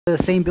The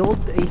same build,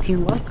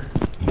 18 luck?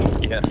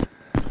 Yeah. So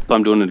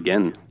I'm doing it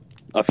again.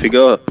 I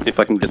figure if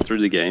I can get through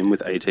the game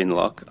with 18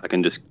 luck, I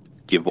can just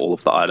give all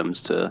of the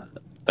items to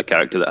a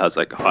character that has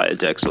like higher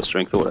dex or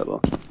strength or whatever.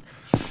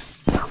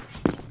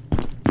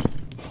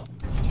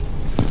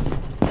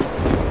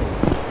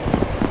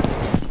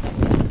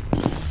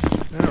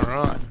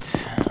 Alright.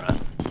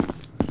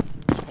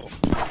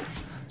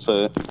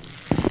 So,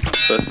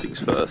 first things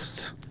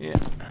first. Yeah.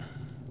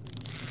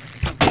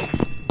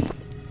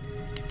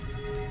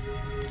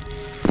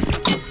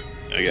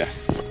 Okay.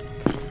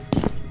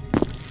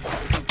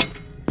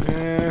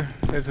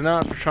 There's an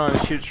art for trying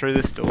to shoot through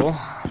this door.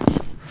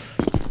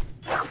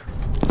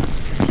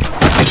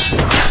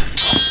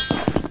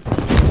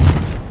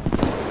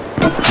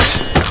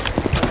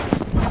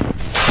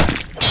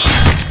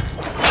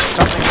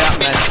 Something about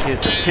magic is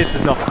it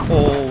pisses off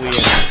all the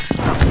enemies.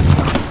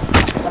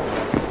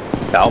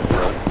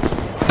 Valpro.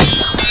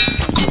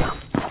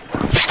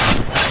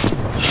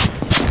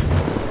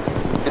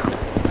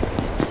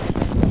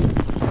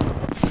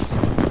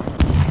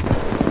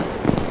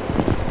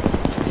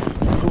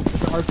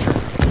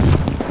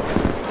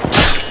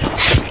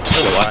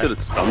 I like that it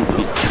stuns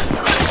them.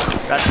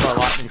 That's my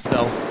lightning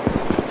spell.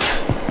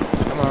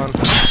 Come on.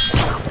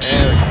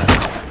 There we go.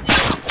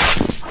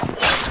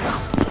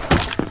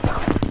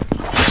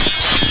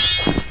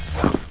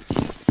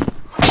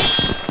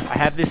 I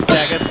have this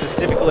dagger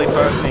specifically for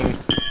opening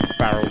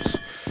barrels.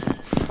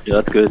 Yeah,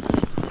 that's good.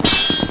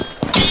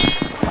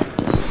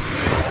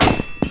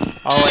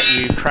 I'll let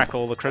you crack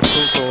all the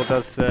crystals, or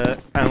does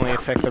only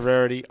affect the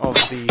rarity of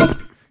the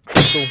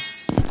crystal?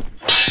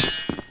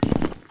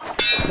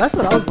 That's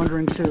what I was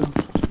wondering too.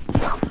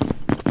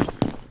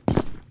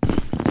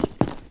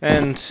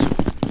 And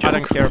I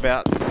don't care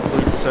about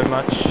loot so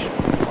much.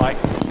 Like,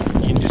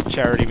 you can just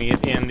charity me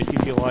at the end if you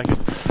feel like it.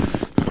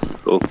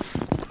 Cool.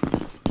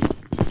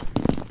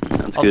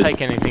 Sounds I'll good.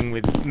 take anything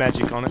with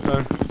magic on it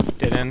though.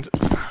 Dead end.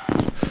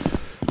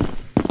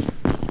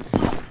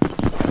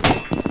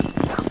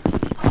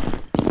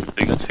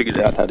 You guys figured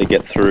out how to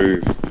get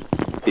through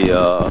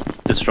the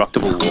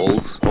destructible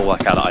walls, or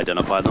like how to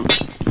identify them?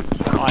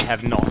 I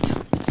have not.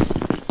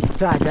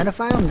 To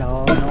identify them?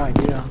 No, no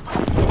idea.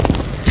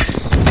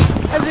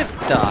 As if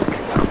dark.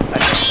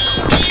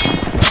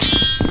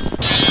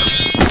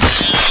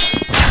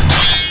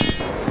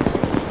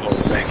 Oh,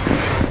 thanks.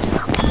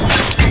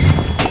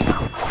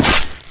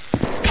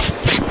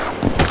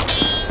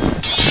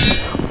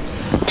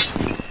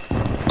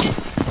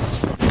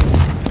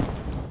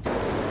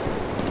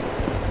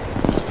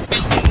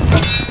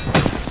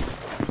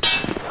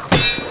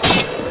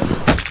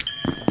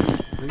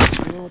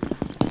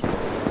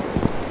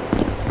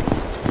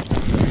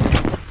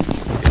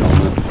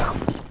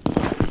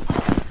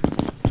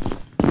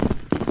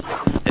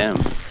 Damn.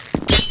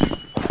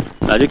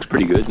 Magic's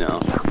pretty good now.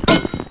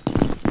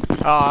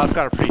 Oh, I've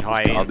got a pretty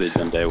high end. Garbage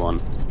on day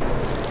one.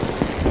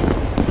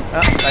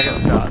 Oh, back at the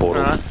start.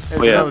 Portal. Alright,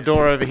 there's Oh, yeah. another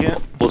door over here.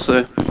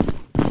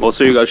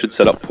 Also, you guys should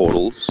set up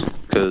portals,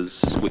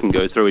 because we can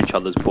go through each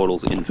other's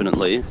portals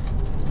infinitely,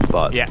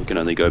 but Yeah. we can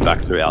only go back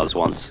through ours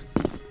once.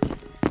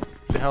 What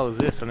the hell is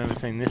this? I've never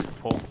seen this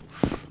before.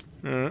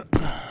 Ooh.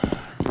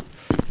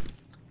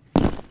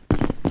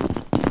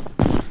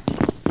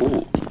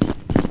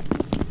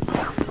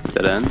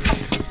 Dead end.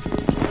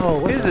 Oh,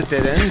 what It is the? a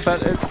dead end,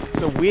 but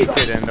it's a weird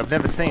dead end. I've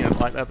never seen it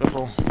like that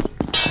before.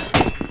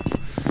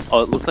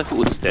 Oh, it looked like it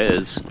was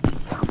stairs.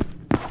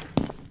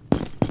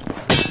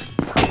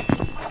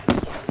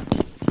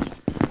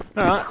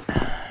 Alright.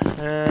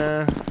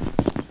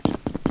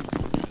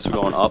 So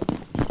we're going up.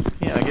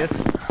 Yeah, I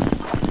guess.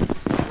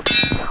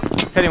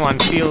 If anyone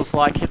feels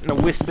like hitting a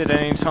wisp at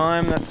any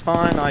time, that's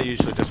fine. I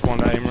usually just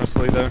wander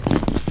aimlessly though.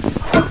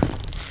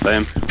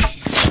 Bam.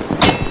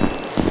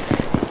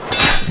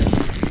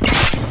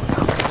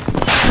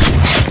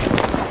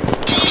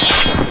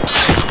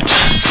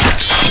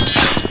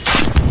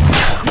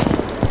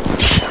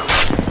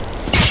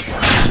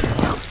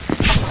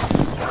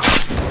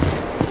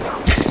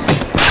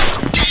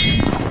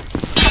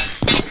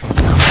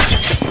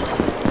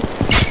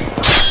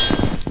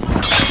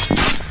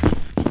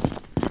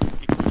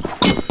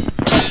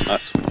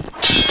 Nice.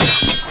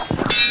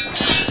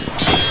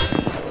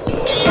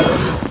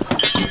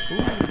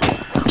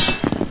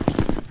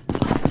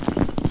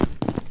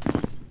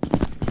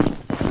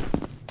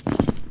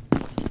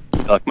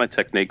 I like my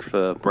technique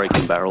for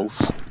breaking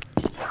barrels.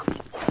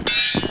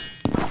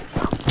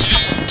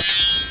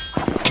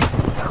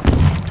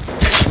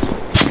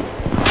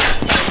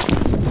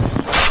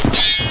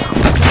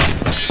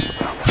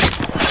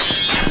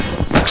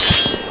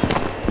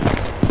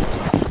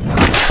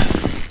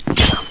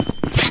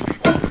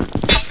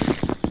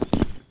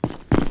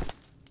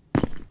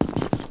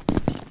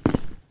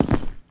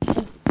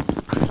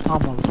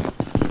 Almost.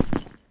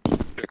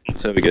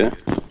 There we go.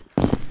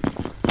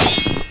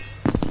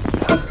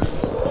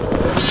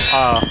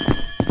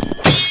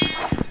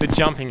 The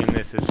jumping in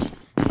this is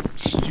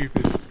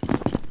stupid.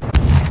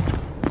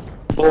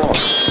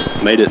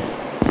 Oh, made it.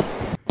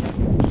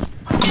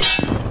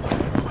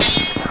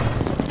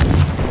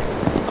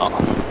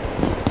 Oh.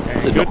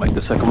 did not make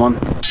the second one.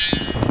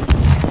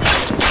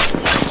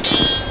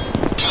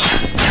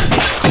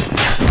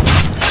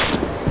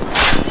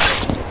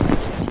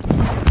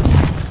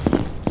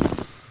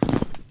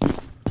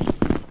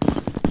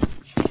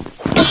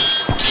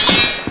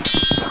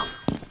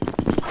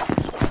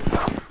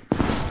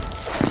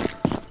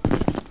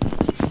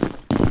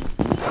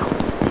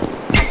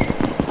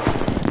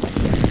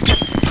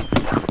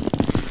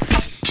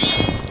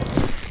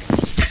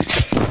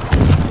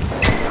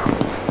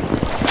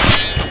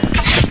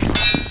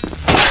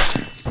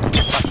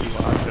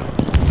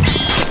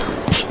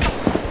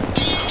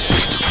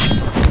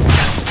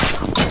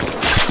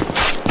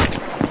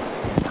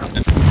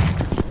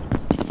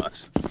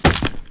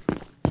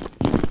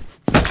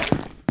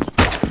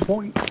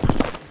 Point.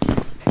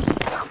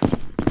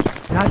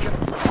 Gotcha.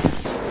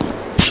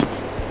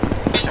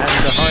 And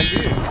behind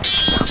you.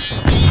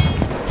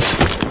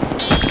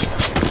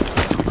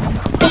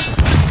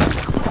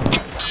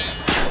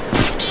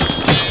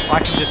 I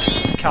can just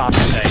cast a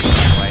day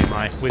anyway,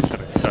 my wisdom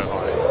is so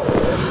high.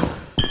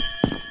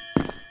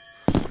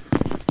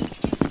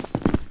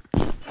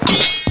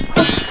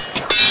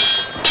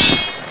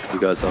 You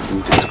guys up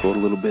in Discord a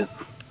little bit.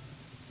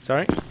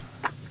 Sorry?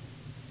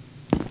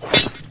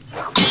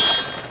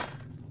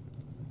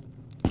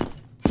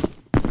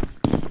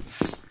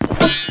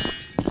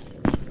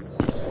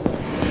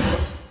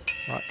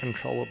 Right,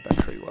 controller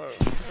battery low.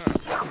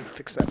 Let me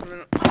fix that in a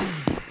minute.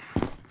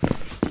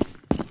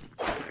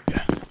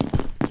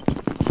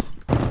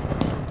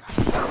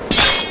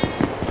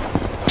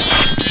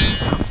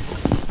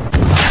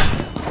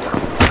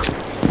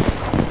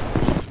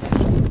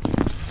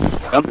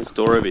 Found this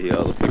door over here.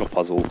 Looks like a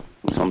puzzle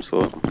of some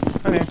sort.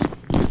 Okay.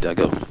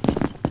 Dagger.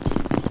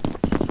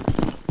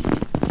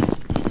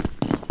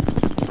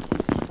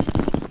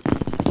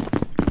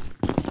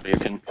 You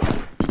can.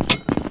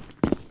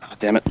 Oh,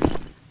 damn it.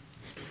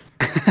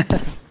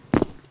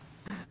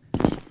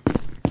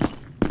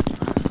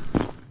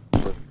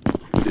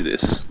 Do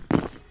this.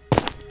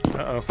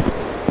 Uh-oh.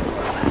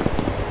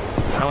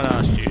 No one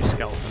asked you,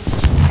 skeleton.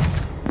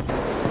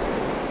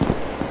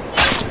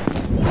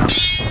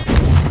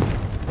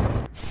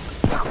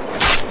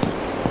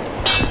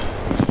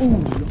 Ooh,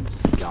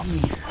 those got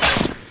me.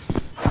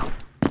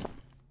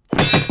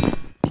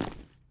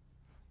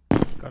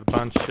 Got a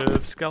bunch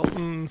of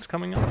skeletons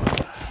coming up.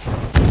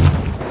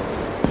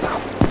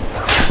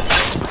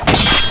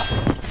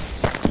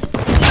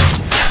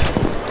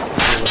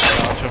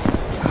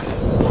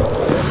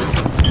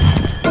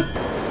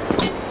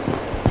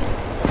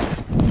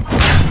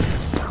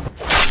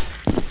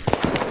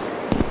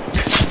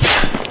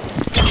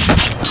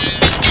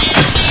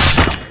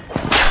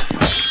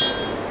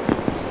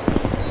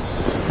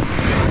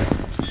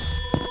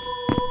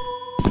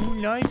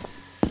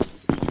 Nice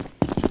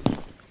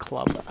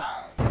club.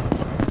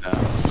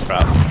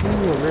 Crap.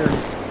 Ooh, rare.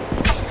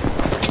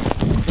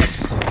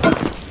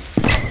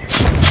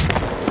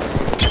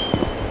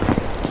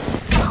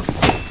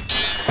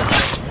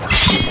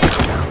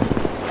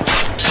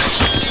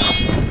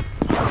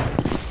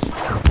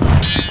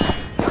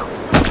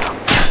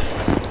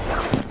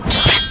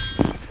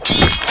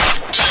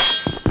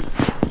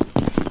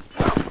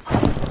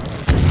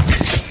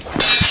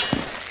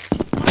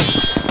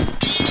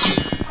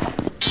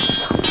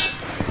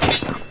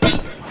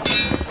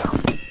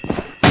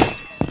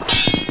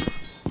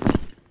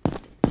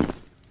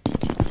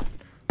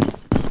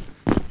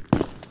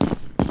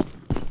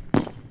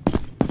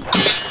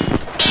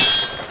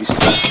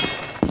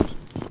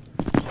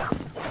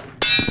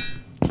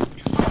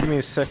 Give me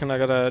a second, I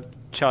gotta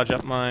charge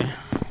up my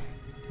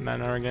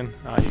mana again.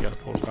 Ah, you got a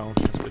portal going,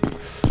 that's good.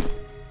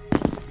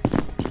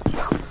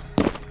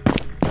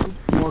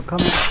 More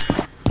coming.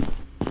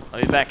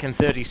 I'll be back in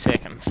 30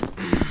 seconds.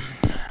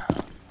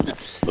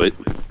 Wait.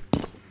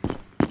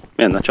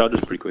 Man, that charge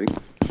is pretty quick.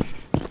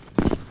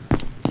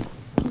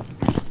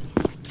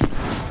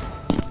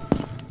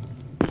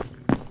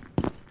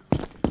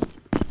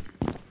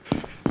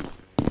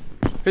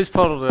 Whose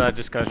portal did I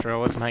just go through? I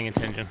wasn't paying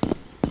attention.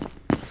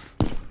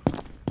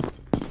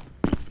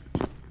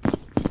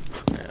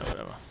 Yeah,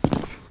 whatever.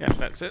 Yeah,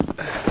 that's it.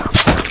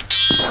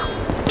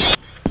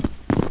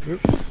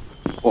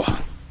 Oh.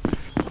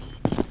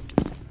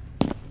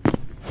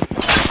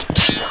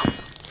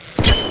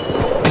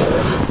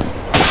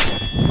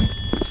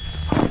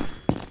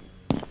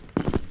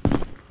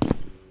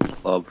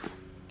 Love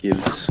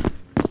gives.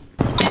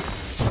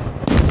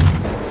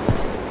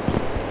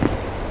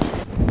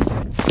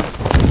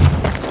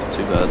 It's not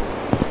too bad.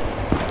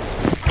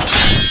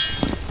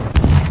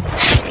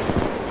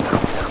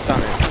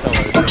 Stun is so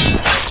OP.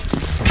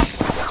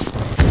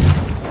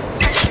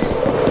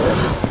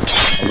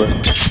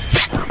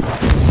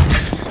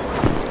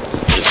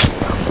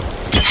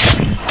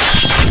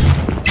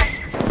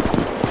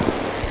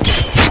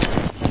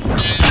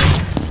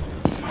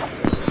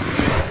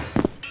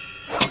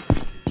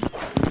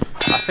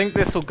 I think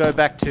this will go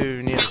back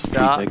to near the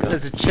start.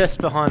 There's a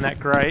chest behind that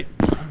grate.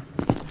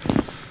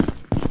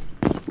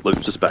 Loop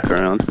just back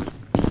around.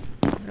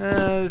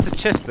 There's a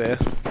chest there.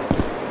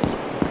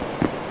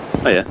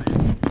 Oh yeah.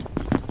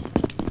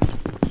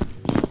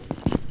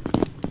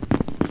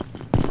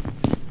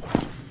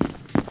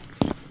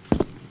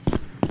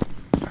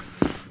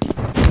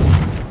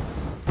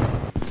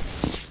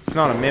 It's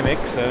not a mimic,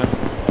 so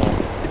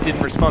it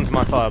didn't respond to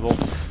my fireball.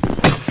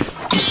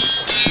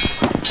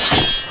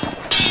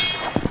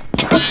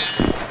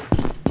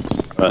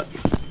 Right.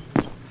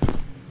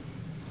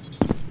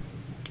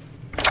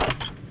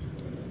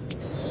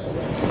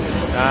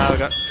 We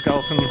got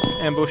skeleton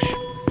ambush.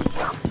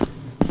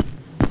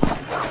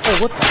 Oh,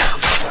 what the?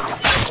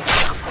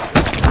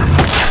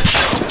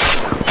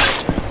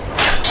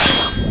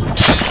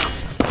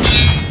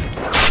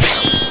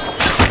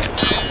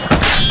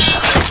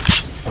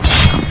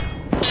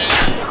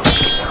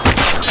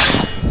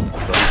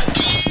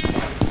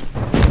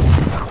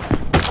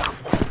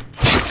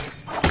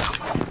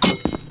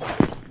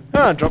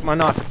 Oh, I dropped my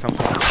knife at some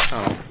point.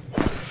 Oh.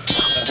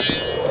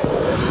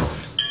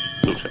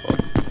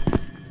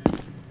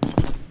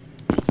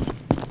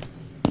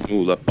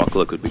 Ooh, that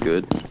buckler could be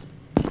good.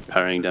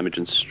 Parrying damage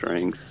and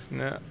strength.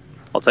 No.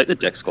 I'll take the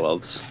dex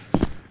gloves.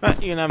 You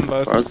can have them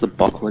both. As far as the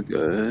buckler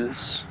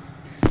goes...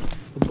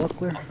 The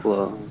buckler?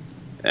 Buckler...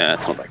 Yeah,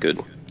 it's not that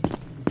good.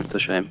 It's a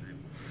shame.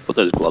 Put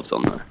those gloves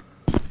on though.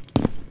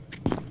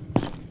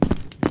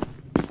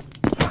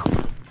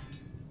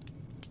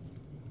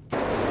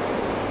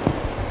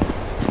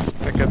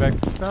 That go back to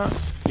the start?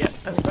 Yeah,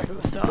 that's back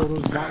at the start.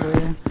 Photos that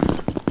way.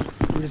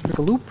 We just make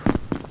a loop.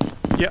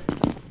 Yep.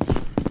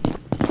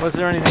 Was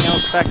there anything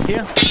else back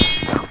here?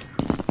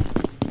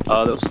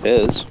 There were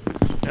stairs.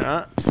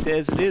 Alright,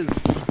 stairs it is.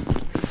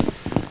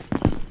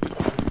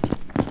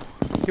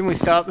 Can we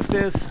start the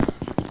stairs? I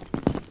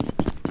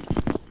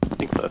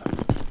think so.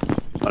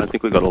 I don't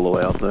think we got all the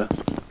way up there.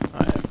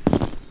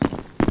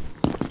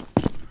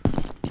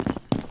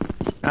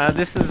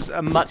 This is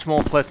a much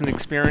more pleasant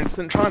experience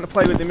than trying to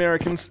play with the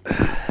Americans.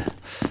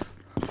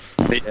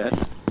 Yeah.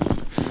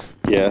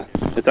 Yeah.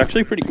 It's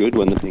actually pretty good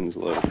when the thing's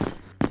low.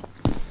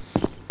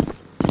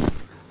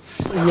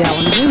 Yeah,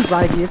 when the game's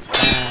laggy, it's bad.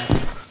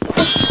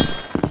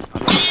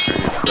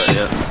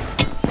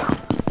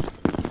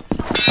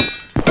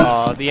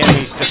 The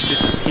enemies just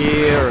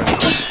disappear and...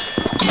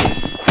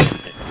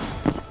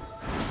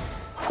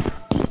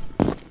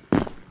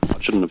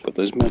 I shouldn't have got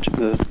those magic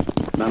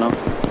mana.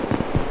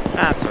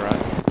 That's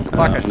alright.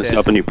 Like I I'm said. setting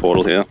up a new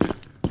portal here.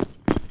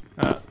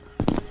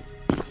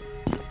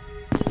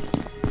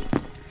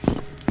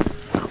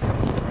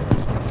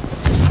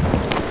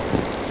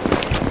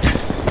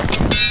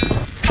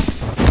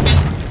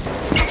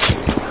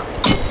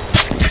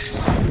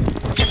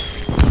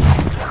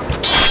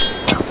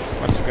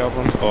 What's the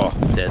goblin? Oh,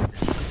 dead.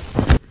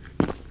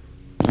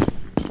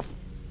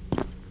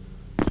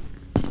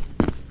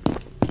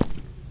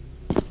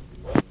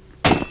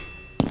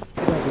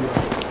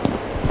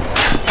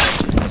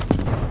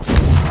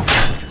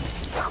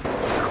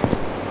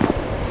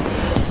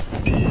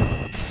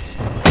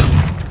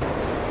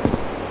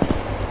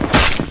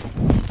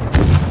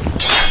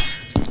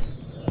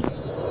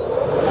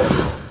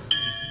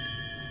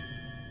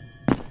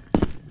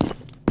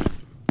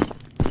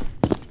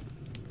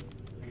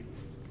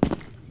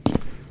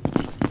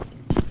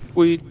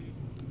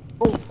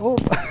 Oh!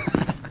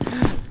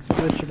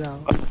 Switch it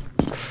out.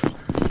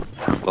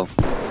 Well,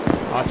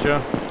 Archer.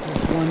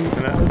 There's one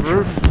And that archer.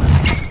 roof.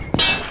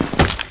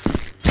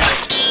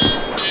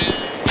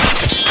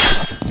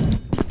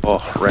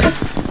 oh,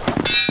 right.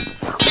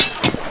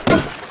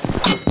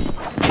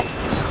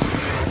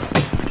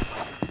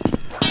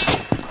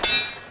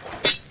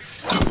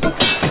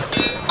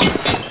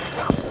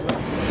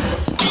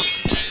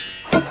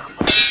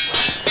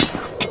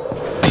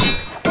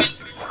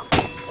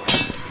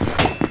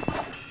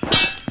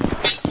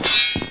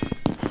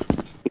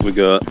 We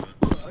got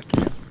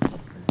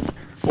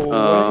For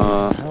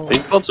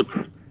what?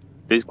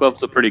 these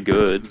gloves are pretty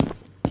good.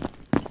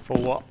 For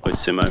what? Wait,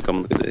 Simo,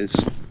 come look at these.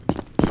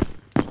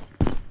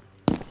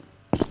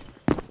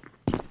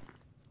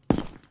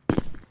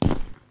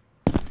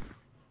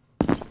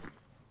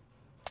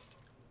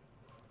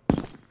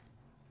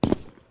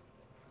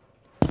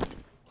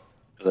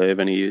 Do they have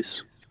any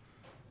use?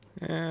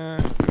 Give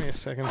me a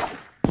second.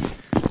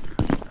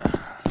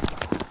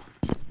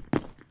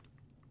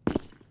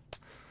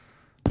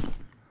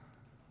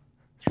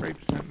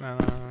 %3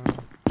 mana.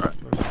 Right.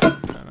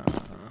 Mana.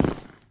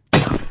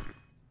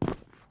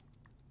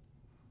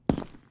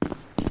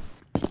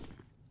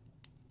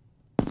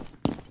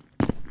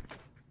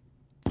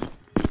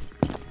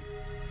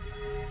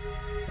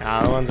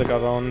 The ones I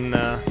got on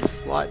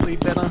slightly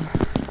better.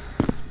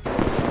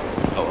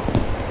 Oh,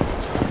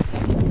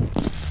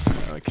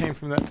 They came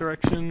from that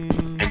direction.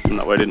 came from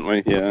that way, didn't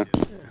we? Yeah.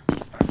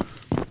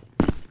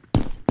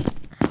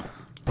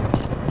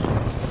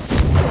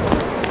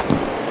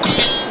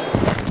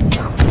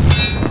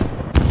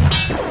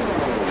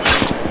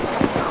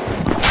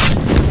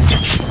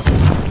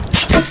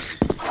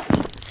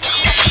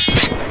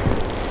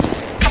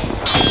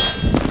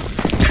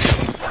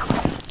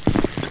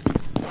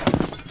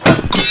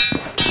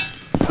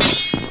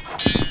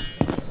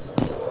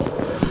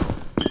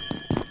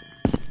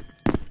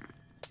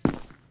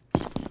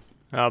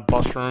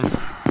 Boss room.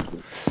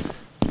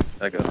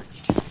 There you go.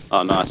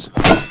 Oh, nice.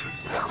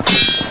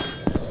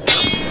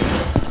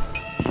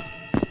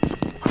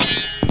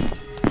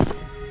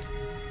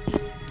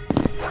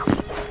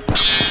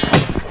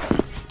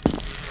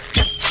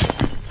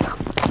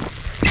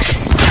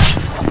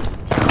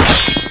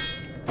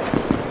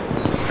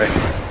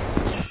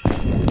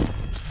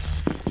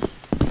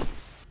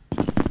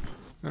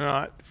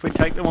 If we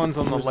take the ones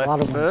on the There's a lot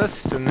left of them.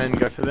 first and then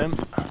go for them.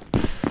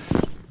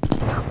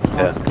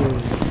 Yeah. Sounds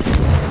good.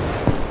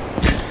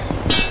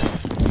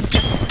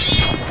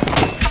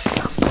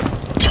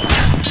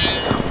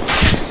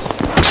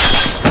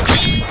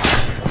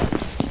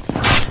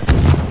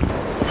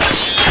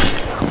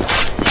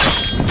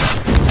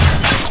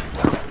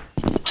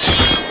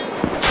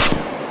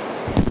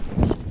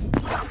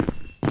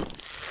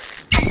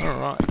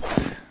 Alright.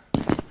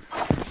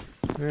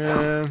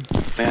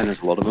 Man,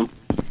 there's a lot of them.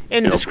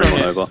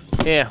 Indiscriminate. Over.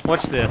 Yeah,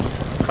 watch this.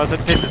 Because it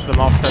pisses them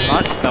off so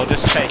much, they'll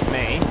just chase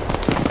me.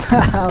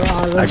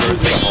 Oh, let's do Aggro's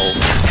the this. whole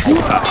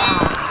pack.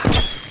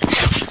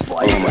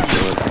 Oh my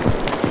god.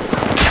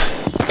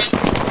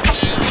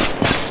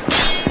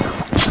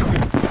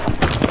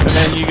 And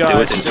then you Do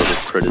guys it until the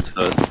critters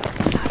first.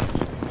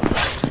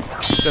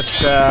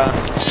 just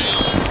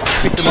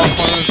pick them off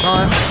one at a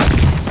time.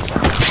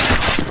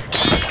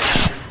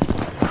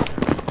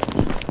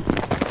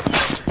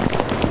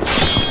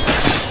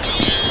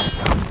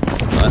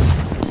 Nice.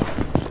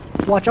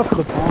 Watch out for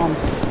the bombs.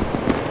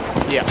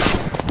 Yeah.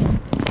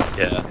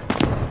 Yeah.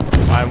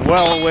 I'm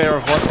well aware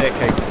of what they're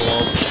capable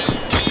of.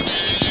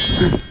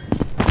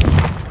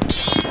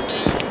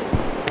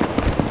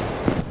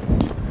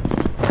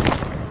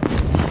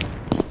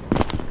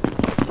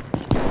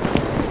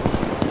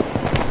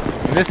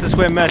 And this is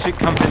where magic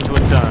comes into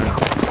its own.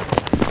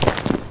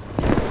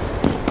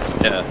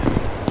 Yeah.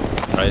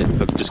 Right,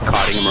 but just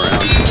carting them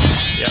around.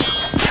 Yep.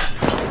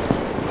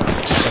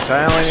 Guess I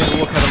only need to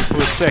look at them for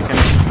a second.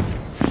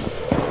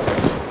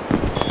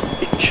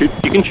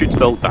 You can shoot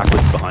spells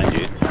backwards behind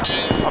you.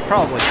 I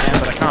probably can,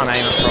 but I can't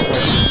aim it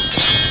properly.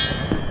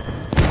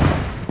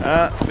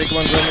 Big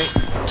one's on me.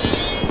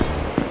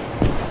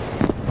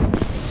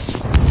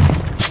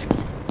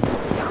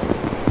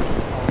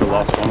 The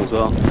last one as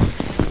well.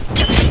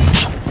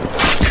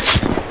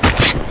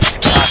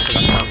 Actually,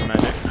 that sounds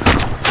magic.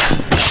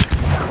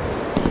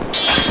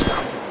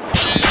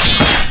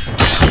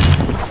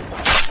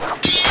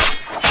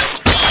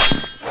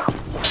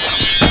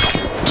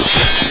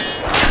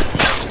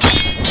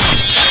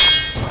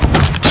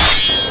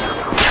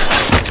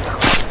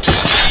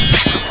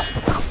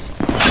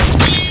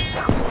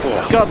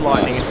 God,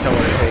 lightning is so OP.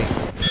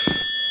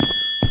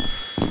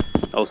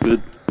 That was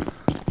good.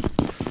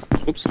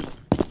 Oops.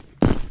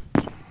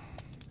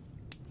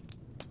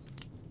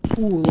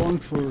 Ooh,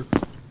 longsword.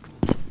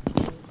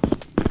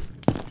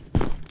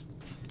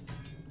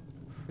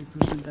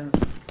 3% down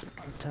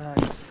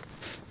attacks.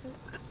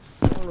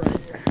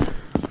 Alright.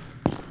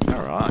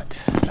 Alright,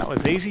 that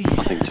was easy.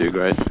 Nothing too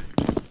great.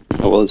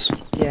 It was.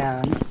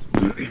 Yeah.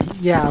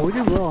 Yeah, we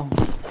did well.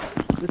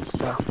 Good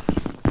stuff.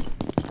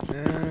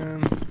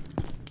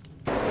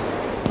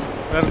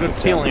 I have a good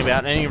feeling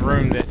about any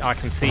room that I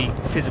can see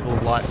physical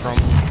light from.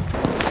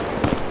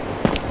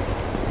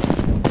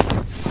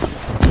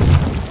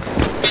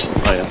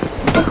 Oh yeah.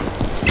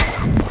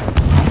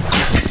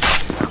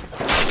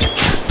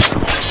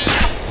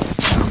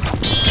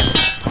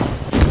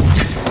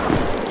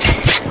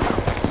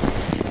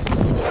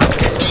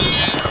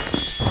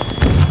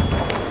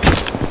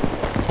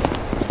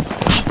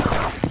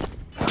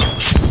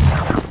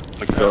 Oh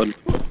my god.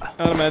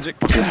 Out of magic.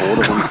 All of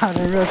them. I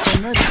didn't realize so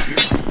much.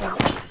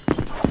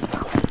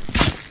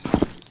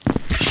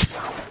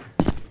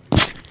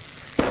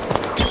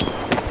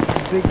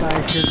 Big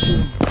guys here too.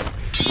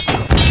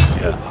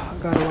 Yeah.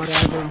 Got a lot of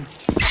aggro.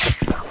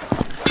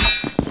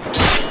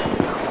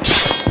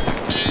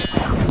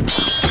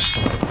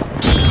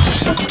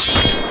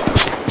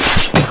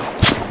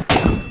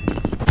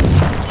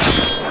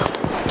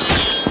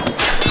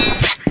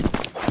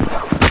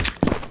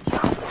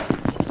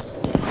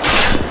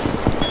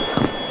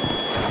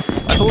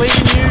 I believe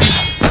in you!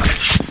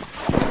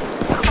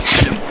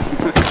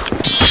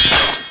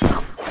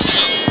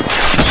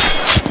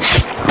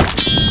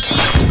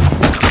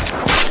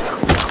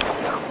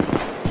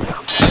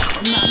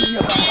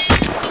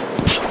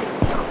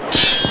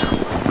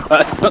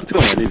 It's not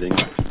doing anything. I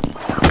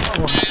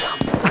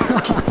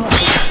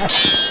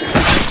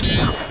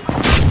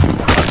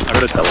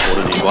got a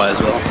teleporter nearby as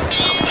well.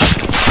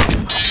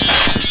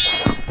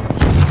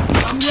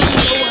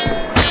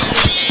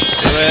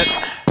 Do it!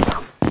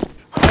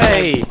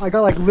 Hey! I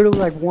got like literally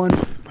like one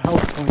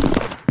health point.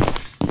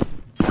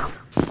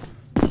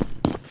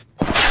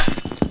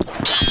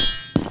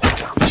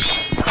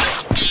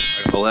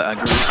 All that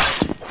aggro.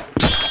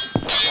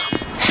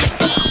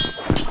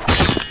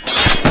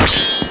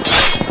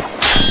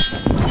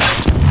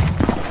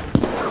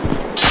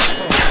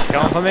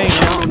 Going for me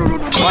now.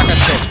 Like I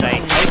said, they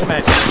hate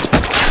magic.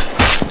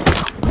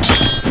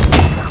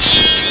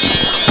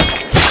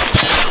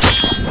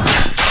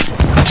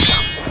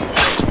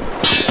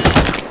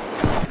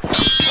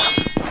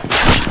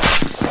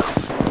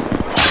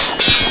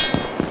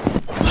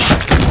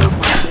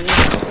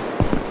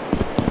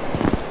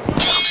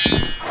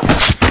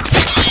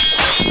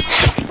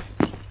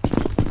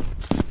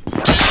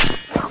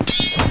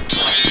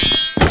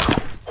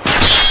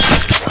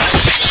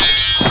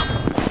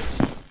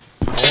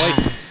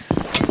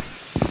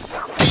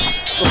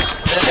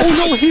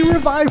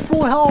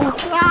 no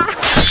health. Ah!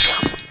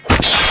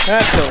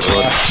 That's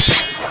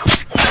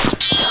alright.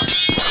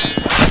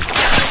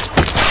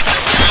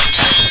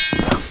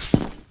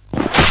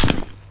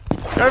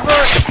 Go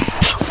for it!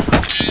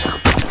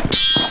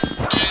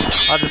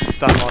 I'll just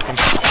stun lock him.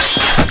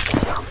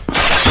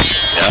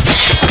 Yeah.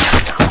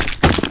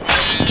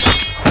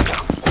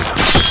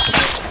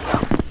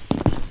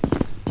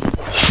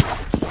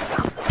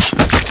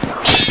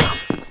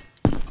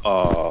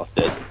 Oh,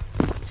 dead.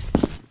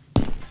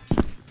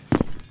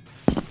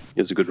 It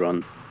was a good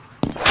run.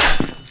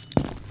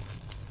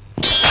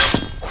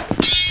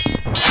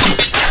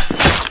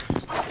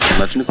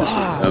 Imagine if this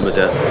was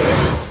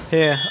Ermadeath.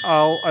 Here,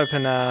 I'll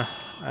open a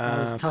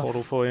was tough.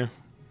 portal for you.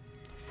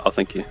 Oh,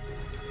 thank you.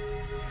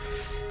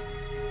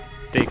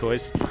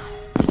 Decoys.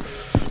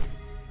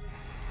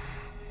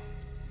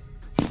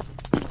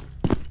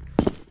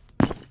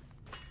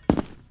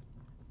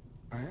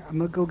 Alright, I'm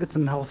gonna go get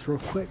some health real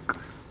quick.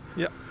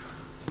 Yep.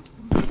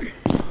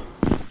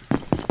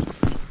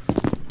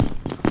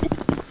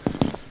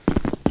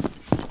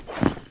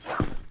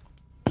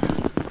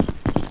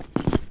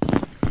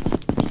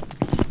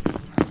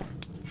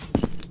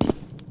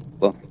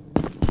 Well,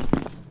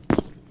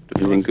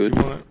 do anything If good?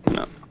 you want it.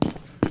 No.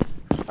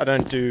 I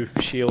don't do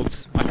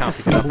shields. I can't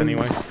Just pick it up some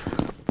anyway. boots.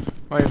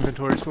 My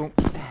inventory's full.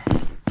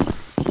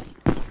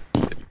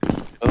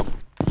 Oh,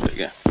 there you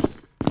go.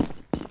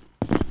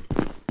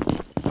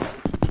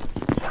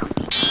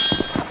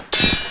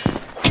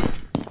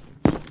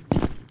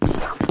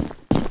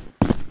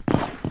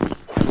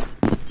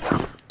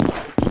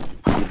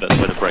 The best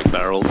way to break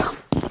barrels.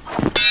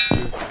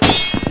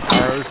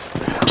 Arrows.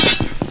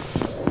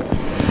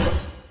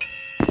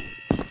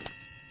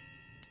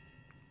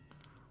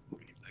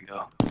 There you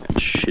go. That's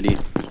shitty.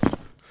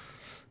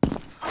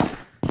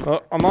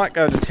 Well, I might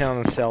go to town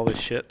and sell this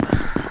shit.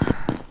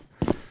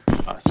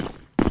 Nice.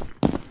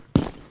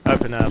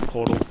 Open a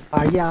portal.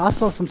 Yeah, I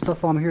saw some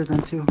stuff on here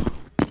then too.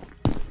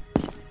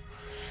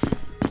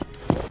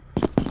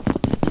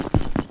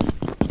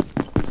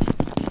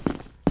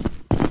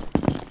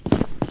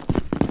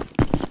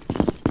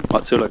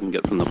 Might see what I can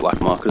get from the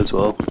black market as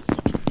well.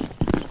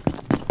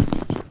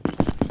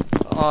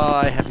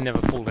 I have never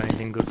pulled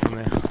anything good from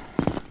there.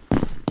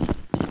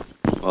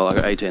 Well, I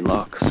got 18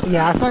 luck, so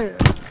Yeah, I saw.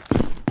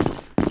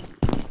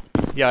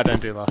 Yeah, I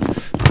don't do that.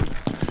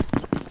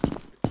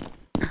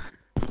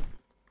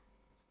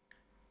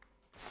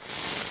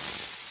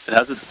 it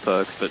has its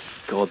perks, but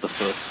god, the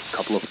first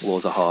couple of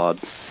floors are hard.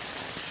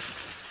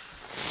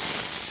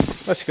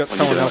 Unless you got When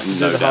someone you do else it, to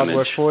do no the hard work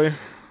damage. for you.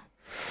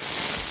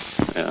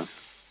 Yeah.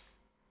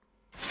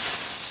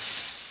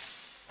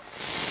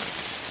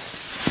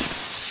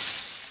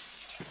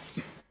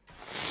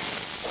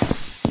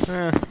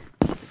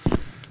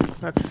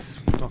 That's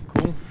not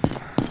cool.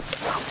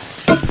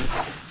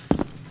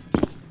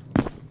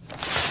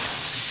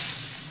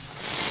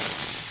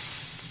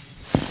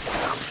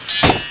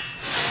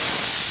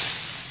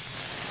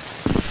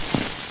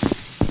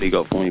 What do you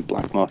got for me,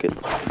 black market?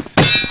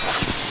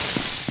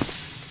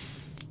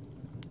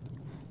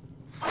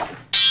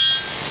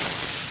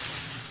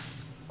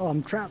 Oh,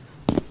 I'm trapped.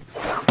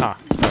 Ah,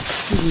 sorry.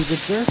 Excuse me, good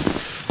sir.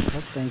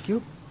 Oh, thank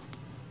you.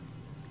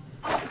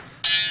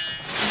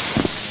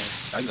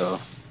 Dagger.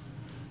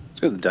 Let's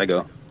go with the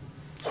dagger.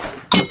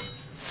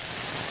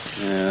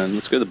 And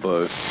let's go with the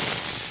bow.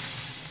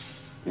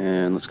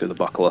 And let's go with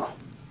the buckler.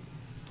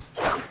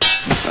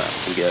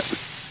 That we get.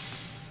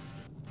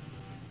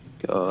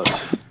 God.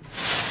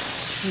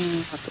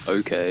 That's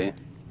okay.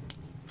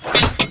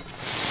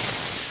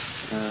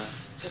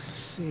 Let's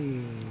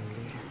see.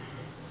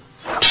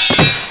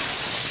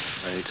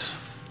 Right.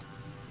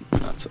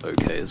 That's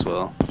okay as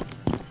well.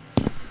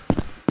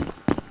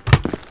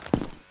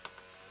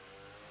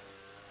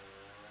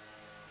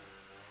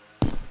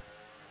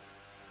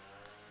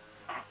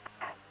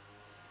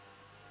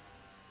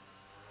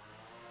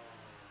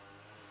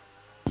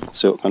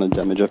 See what kind of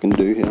damage I can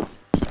do here.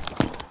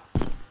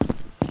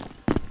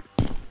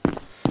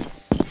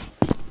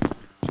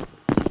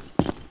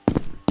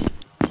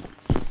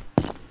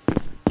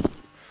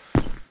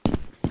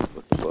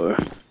 With the bow.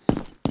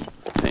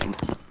 14.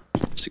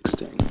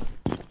 16.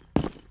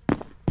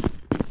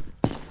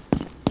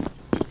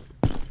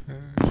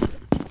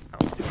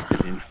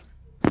 Fifteen.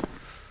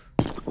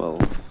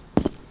 12.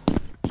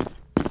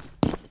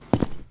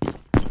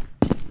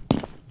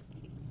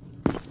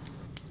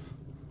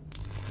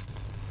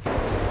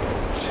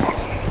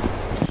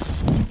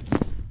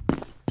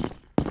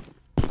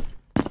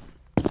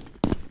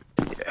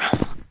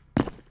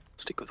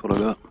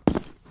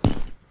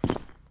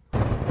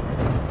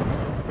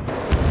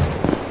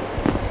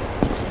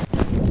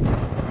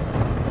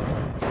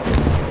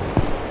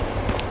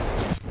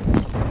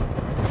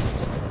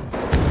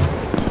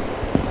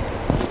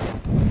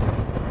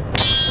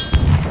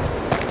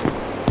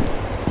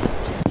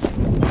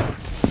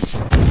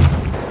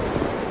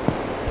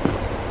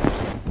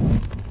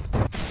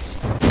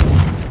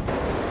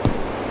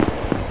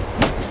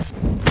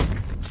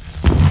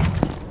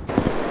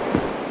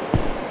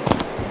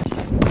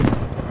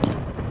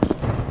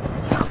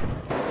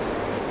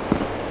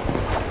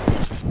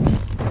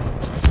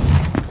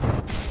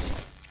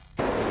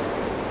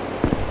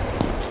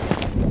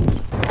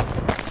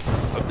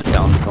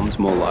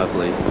 more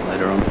lively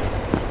later on.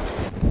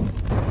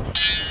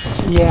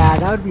 Yeah,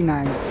 that would be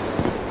nice.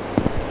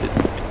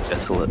 It's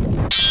desolate.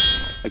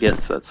 I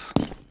guess that's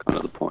kind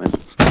of the point.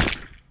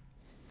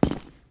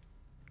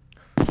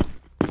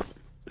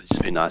 It'd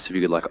just be nice if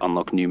you could like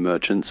unlock new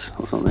merchants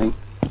or something.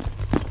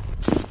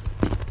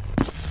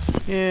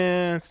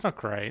 Yeah, it's not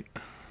great.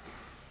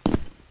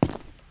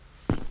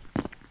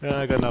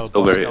 I got no.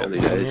 Still very early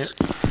days.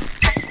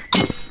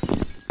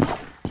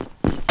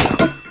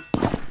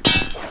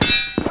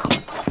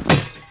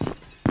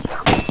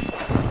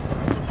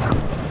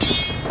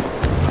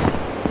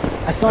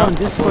 I saw on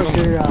Discord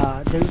they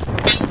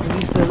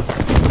released a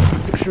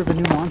picture of a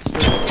new monster.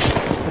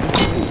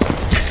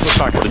 Looks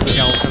like a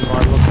skeleton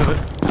by the looks of it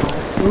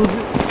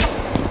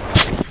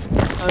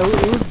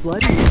was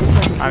bloody. It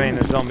looked like I mean,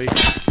 a zombie.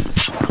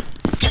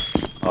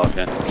 Oh,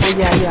 okay. Oh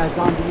yeah,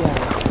 zombie, yeah.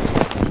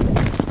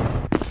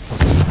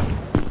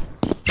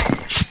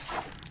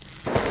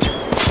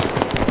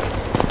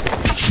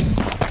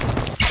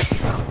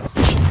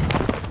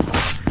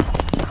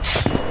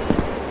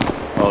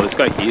 Oh, this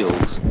guy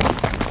heals.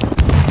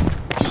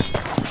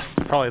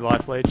 Probably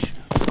life leech.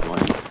 That's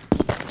annoying.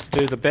 Let's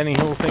do the Benny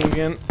Hill thing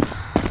again.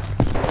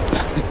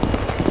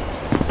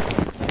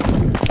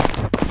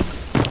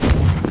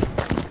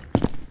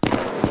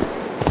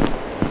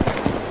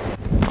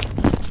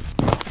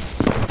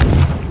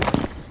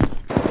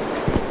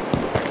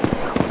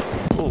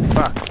 Oh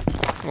fuck.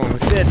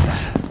 Almost dead.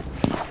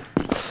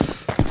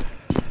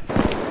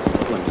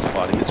 I'm just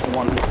fighting this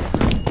one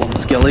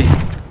skelly.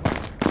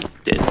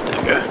 Dead, there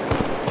we go.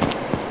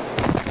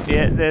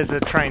 Yeah, there's a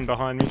train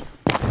behind me.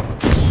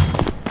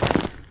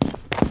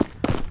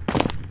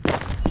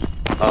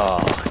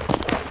 Ah,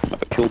 I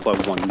got killed by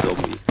one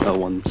zombie,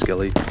 one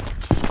skelly.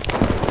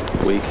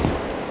 Weak.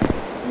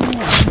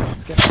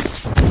 Let's get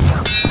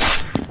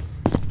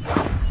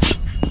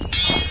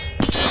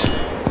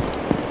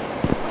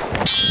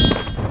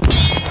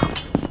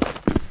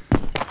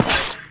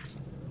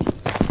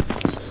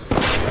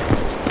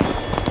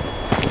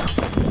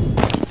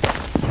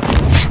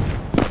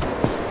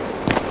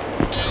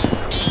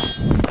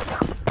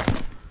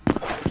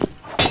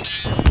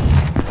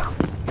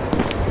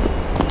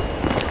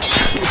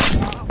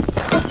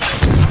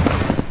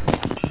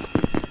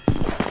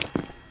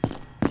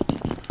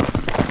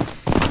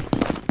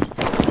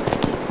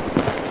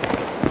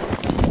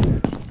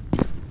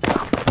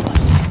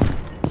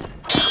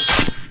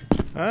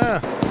Ah,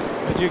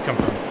 where'd you come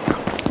from?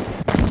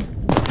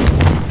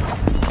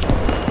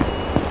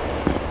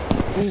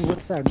 Ooh,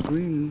 what's that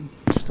green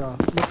stuff?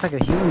 Looks like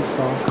a healing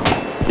spell.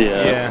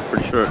 Yeah,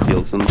 pretty sure it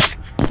heals them.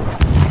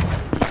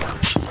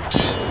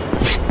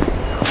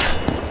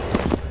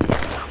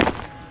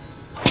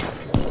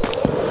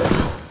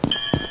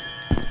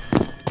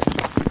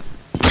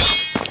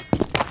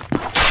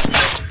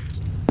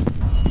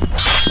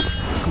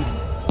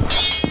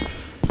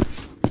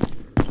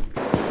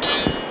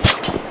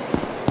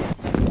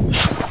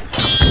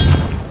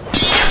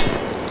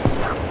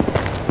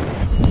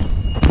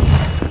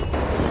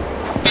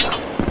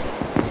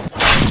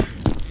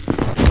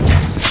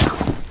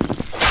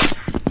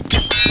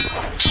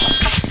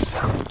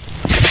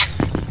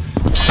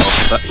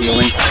 That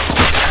healing.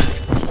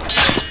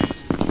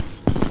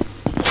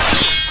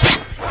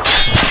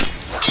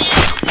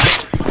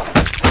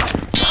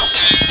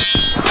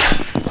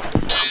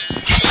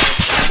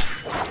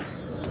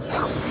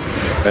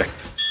 Perfect.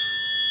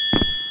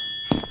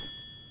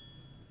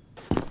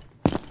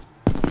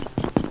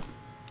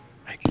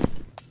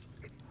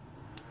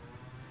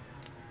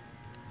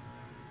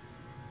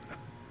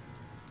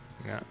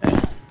 Yeah.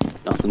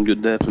 Nothing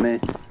good there for me.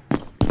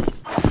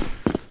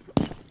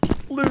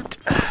 Loot.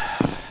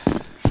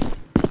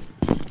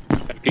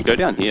 We could go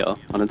down here.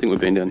 I don't think we've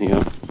been down here.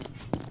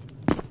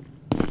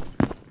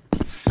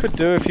 Could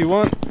do if you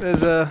want.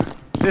 There's a.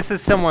 This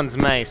is someone's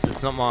mace.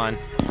 It's not mine.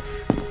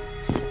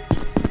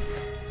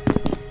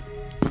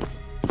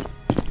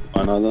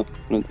 Mine either,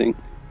 I don't think.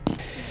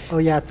 Oh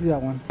yeah, through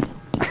that one.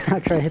 I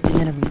try to hit the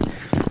enemy.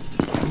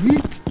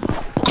 Yeet.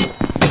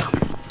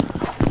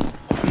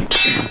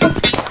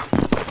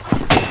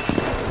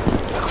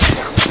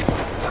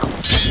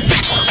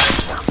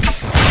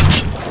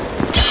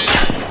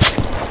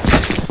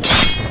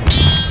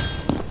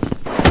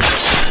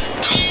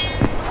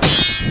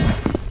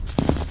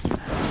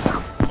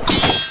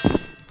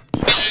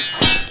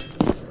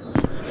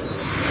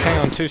 Just hang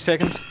on 2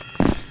 seconds.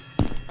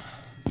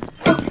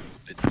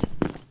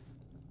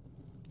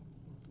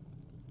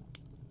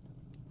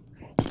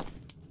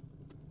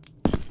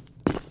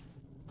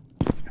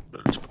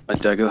 My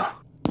dagger.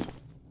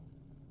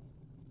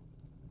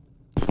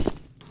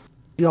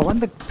 Yo, I want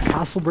the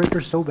castle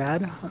breaker so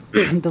bad.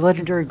 The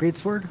legendary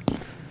greatsword.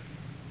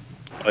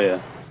 Oh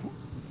yeah.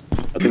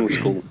 I think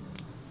it's cool.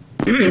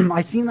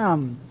 I seen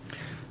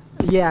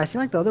yeah, I seen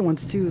like the other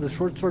ones too. The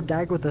short sword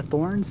dagger with the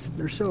thorns.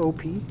 They're so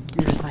OP. You're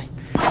just like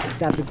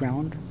stab the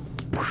ground.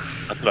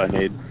 That's what I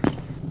need.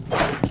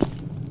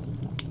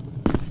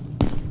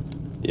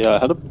 Yeah, I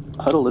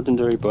had a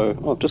legendary bow.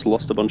 Oh, I've just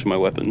lost a bunch of my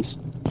weapons.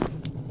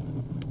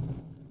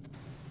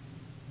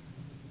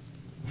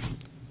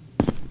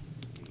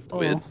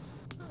 weird.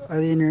 Are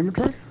they in your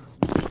inventory?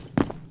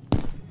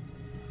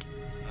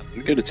 Let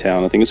me go to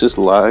town. I think it's just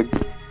lag.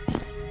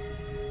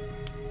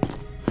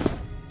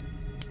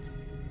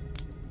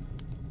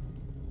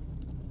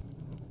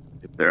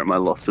 There am I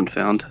lost and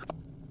found.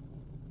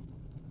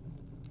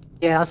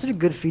 Yeah, that's such a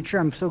good feature.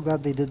 I'm so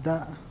glad they did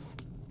that.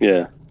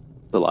 Yeah,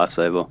 the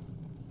lifesaver.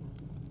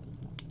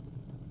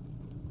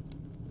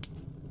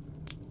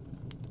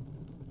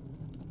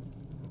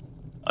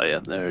 Oh yeah,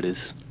 there it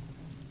is.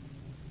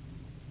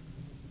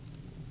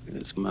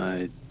 There's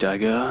my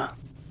dagger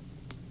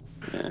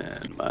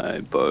and my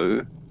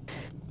bow.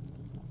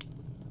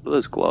 What are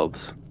those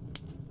gloves?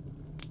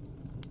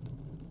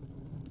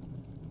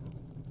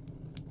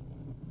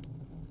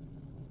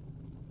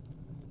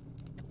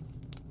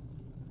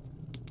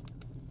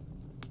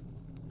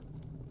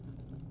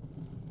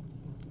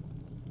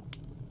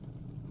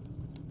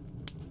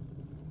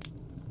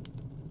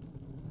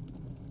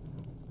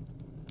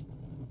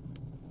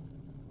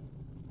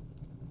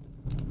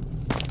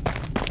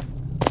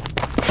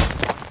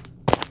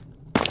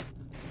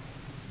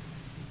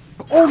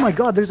 Oh my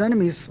god, there's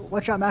enemies.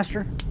 Watch out,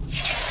 Master.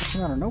 They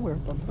came out of nowhere.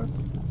 What the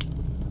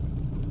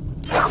fuck?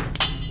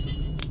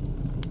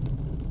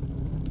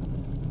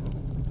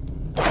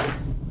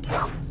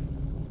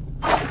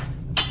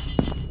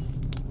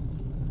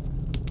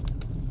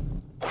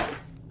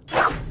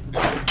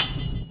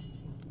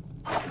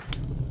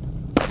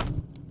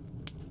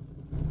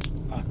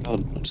 Oh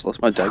god, I just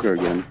lost my dagger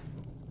again.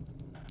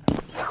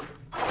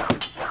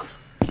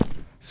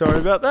 Sorry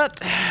about that.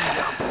 It's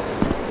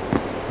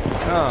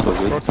all Oh,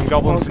 good. brought some Oh,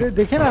 goblins. good.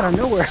 They came out of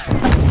nowhere.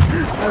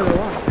 I don't know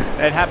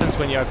why. It happens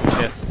when you open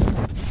chests.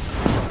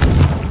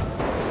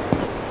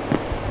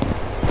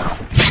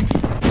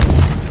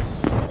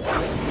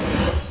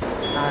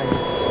 Nice.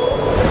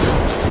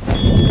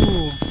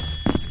 Ooh.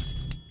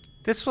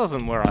 This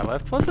wasn't where I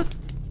left, was it?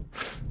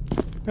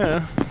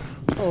 Yeah.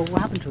 Oh,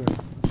 what happened to her?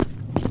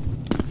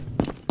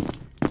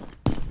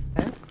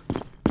 Heck?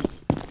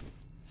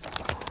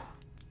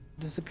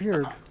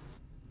 Disappeared.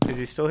 Is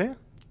he still here?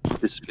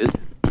 Disappeared?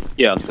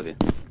 Yeah, I'm still here.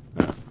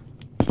 Oh.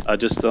 I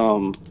just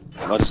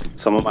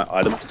some of my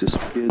items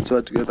disappeared, so I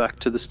had to go back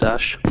to the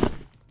stash.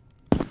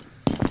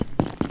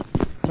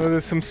 Well,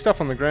 there's some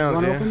stuff on the grounds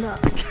Wanna here. open that?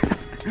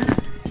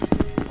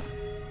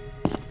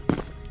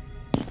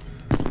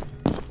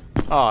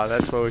 Oh,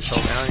 that's where we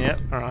fell down. Yep.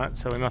 All right.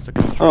 So we must have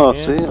come through Oh,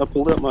 here. see, I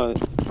pulled out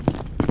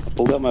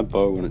my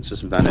bow and it's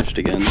just vanished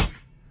again.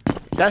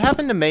 That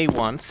happened to me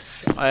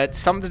once. It's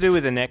something to do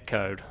with the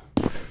netcode.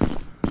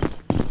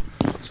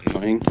 It's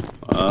annoying.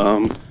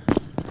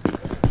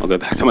 I'll go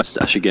back to my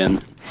stash again.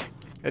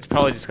 It's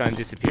probably just going to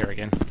disappear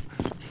again.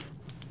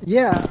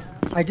 Yeah,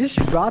 I just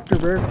dropped a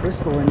rare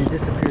crystal and it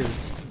disappeared.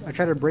 I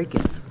tried to break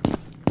it.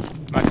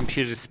 My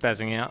computer's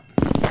spazzing out.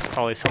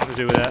 Probably something to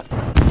do with that.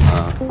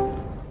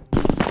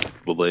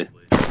 Probably.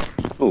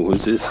 Oh,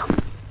 who's this?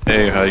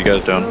 Hey, how you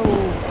guys doing?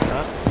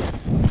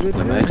 Oh, good, Hey,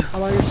 good. mate. How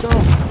about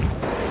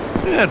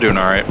yourself? Yeah, doing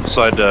alright.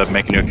 Decided to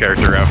make a new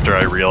character after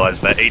I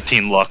realized that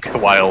 18 luck,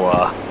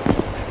 while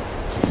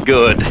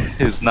good,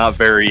 is not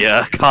very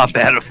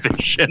combat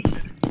efficient.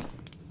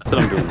 That's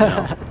what I'm doing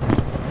now.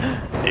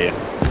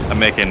 Yeah, I'm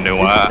making a new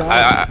one.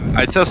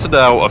 I tested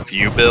out a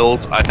few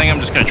builds. I think I'm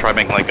just gonna try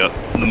making like the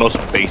most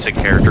basic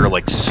character,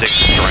 like 6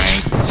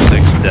 strength,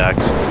 6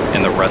 dex,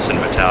 and the rest in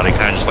vitality,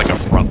 kind of just like a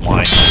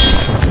frontline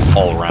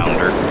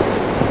all-rounder.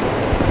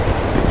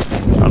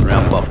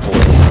 Around buff 4.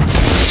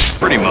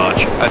 Pretty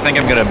much. I think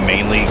I'm gonna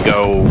mainly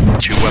go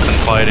 2-weapon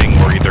fighting,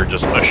 or either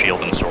just a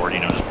shield and a sword, you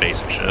know, just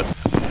basic shit.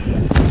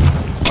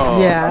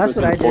 Yeah, that's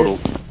what I did. Portal.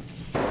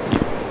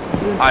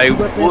 I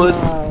Weapon, would,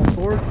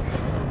 sword,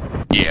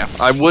 yeah,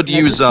 I would and I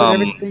use just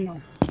put everything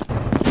on.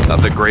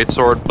 the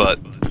greatsword, but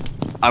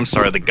I'm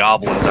sorry, the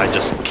goblins I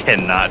just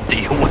cannot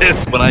deal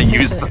with when I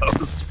use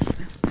those.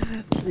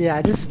 Yeah,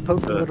 I just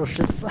poked the little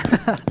shits.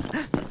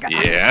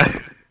 Yeah.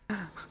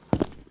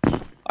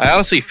 I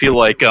honestly feel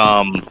like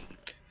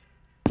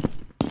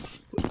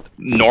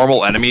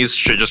normal enemies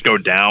should just go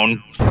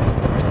down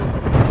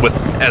with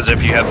as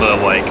if you have the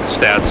like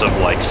stats of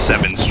like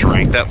 7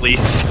 strength at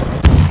least.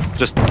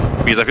 Just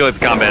because I feel like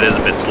the combat is a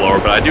bit slower,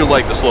 but I do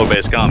like the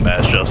slow-based combat.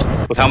 It's just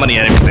with how many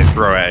enemies they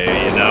throw at you,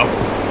 you know.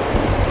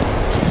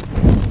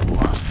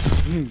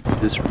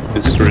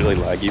 Is this really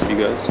laggy for you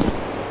guys?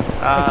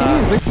 I can't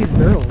even break these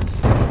barrels.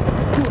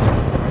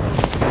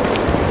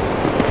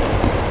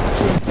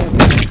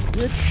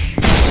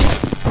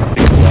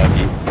 It's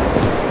laggy.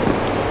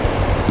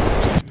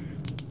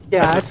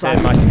 Yeah, As I that's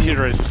said, fine. my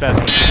computer is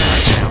spazzing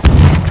right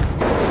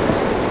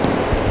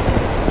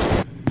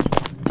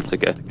It's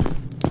okay.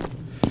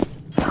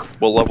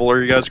 What level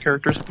are you guys'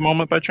 characters at the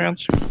moment, by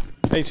chance? now.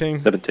 18.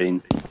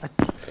 17.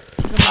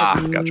 Ah,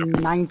 gotcha.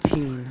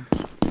 19.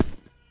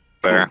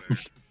 Fair.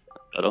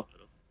 Better.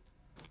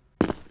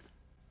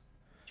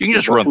 You can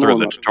just What run through level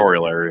the am I?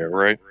 tutorial area,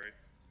 right?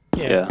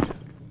 Yeah.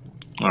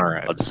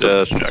 Alright, I'll just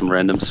just some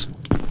randoms.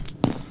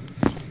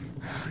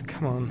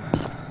 Come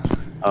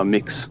on.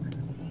 Mix.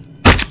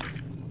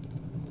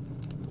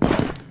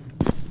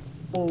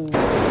 Oh.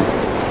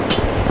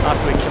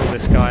 After we kill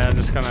this guy, I'm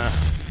just gonna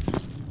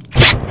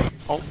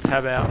alt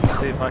tab out and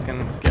see if I can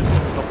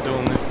stop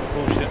doing this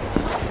bullshit.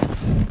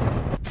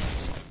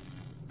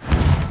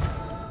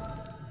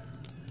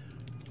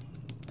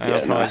 And Yeah,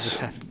 I'll probably nice.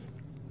 just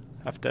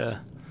have to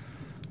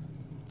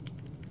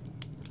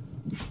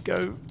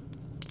go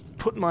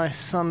put my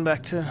son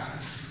back to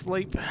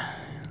sleep. The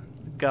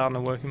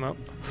gardener woke him up.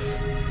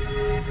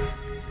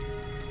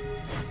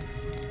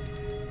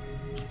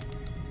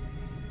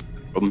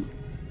 Problem.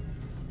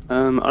 I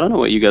don't know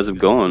what you guys have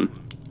gone.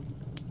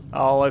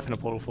 I'll open a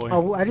portal for you.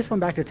 Oh, I just went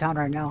back to town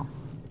right now.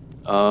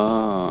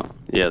 Oh,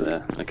 yeah,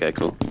 there. Okay,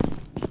 cool.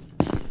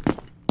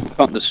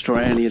 Can't destroy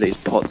any of these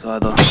pots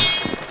either.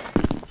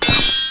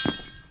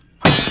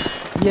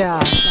 Yeah,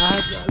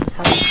 I just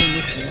had the same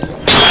issue.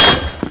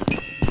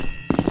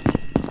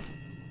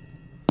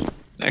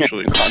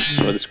 Actually, Can't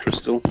destroy this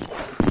crystal.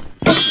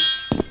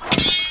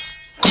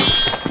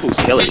 Oh,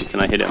 Skelly, can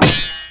I hit him?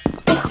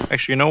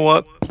 you know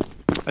what?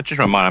 I changed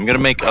my mind. I'm gonna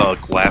make a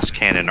glass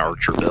cannon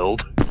archer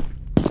build.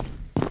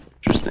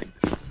 Interesting.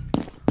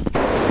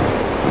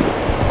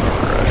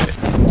 Alright.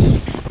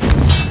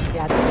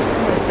 Yeah, I think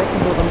my second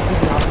build I'm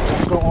using out.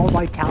 Go all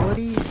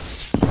vitality.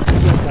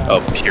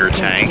 Oh, pure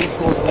tank.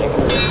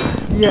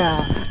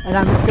 Yeah, and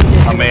I'm just gonna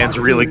get My man's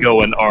really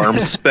going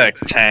arms spec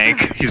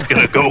tank. He's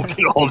gonna go get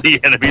all the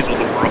enemies with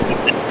a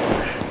whirlwind.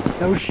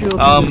 No shield, 2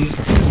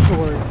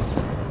 swords.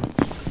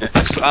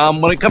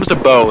 When it comes to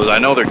bows, I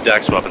know they're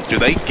dex weapons. Do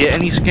they get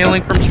any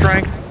scaling from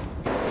strength?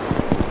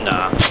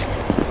 Nah.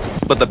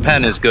 But the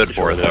pen is good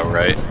for it, though,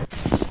 right?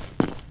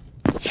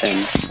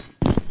 10.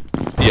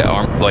 Yeah,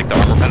 like the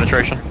armor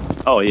penetration.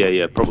 Oh,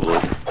 yeah, probably.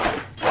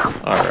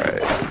 All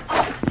right.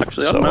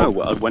 Actually, I don't know.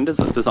 When does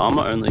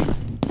armor only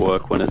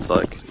work when it's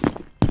like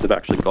they've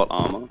actually got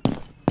armor,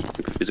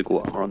 like physical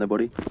armor on their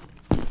body?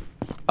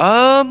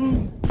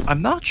 I'm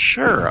not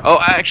sure. Oh,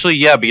 actually,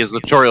 yeah, because the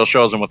tutorial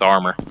shows them with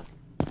armor.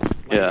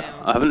 Yeah,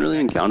 I haven't really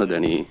encountered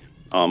any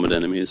armored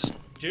enemies.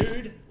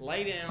 Dude,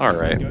 lay down. All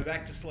right. Go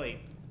back to sleep.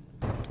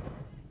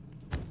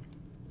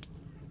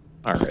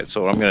 All right. So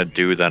what I'm gonna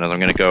do then is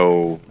I'm gonna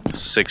go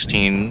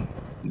 16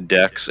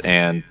 dex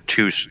and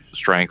 2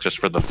 strength just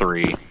for the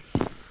 3,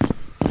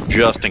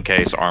 just in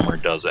case armor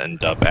does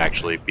end up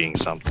actually being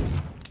something.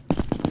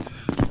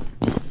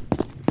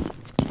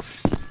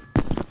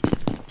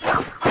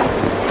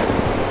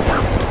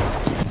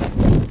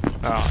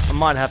 Oh, I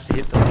might have to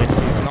hit the list.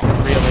 He's not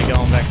really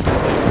going back to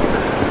sleep.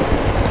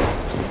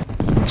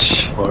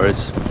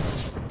 Whereas,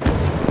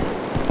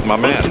 My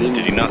man,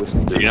 did you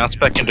not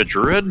spec into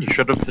druid? You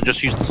should have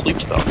just used the sleep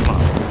spell. Come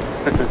on.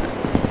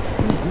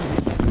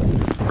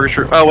 Pretty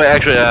sure. Oh wait,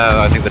 actually,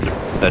 I think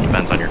that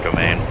depends on your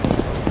domain.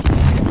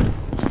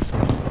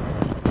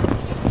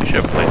 I should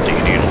have played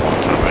D&D in a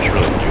long time. I should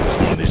really do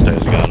that one of these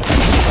days again.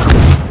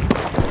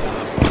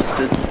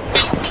 busted.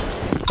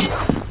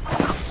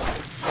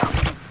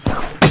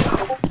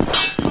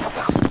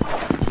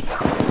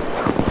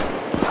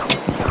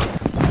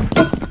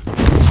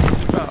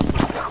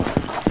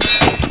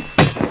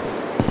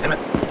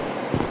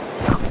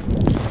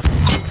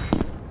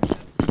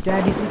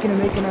 Dad, you thinking of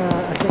making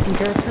a second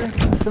character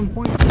at some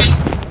point?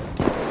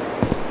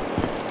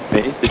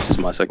 Hey, this is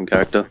my second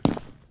character.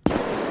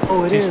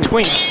 Oh, It's it his is.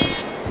 twin.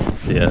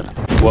 Yeah.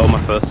 Well, my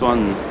first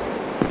one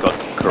got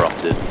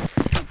corrupted.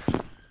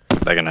 Is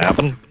that gonna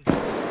happen?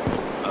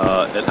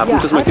 It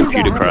happened because my how does that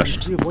computer happen?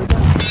 crashed. Did you avoid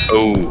that?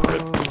 Oh,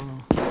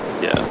 Oh.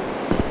 Yeah.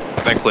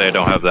 thankfully I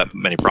don't have that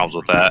many problems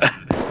with that.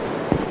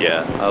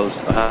 Yeah.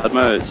 I had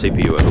my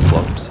CPU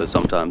overclocked, so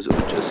sometimes it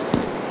would just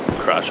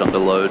crash under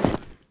load.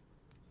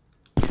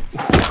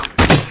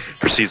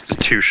 Proceeds to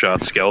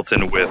 2-shot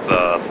skeleton with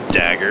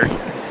dagger.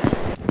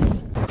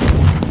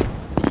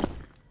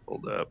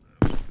 Hold up.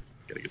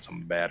 Gotta get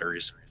some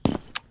batteries.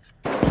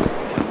 Yeah,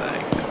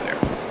 there.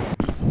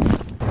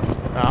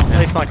 At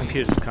least my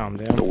computer's calmed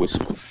The down.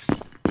 wisp.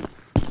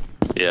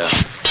 Yeah.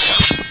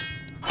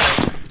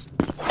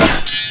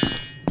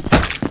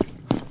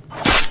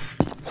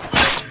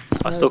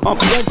 I still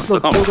can't. You I guys still still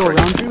can't go break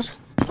around you? things.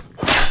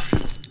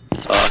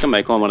 I can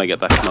make one when I get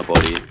back to my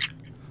body.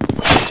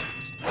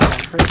 Oh,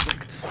 perfect.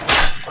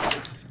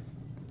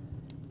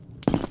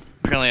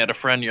 Apparently I had a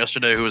friend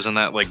yesterday who was in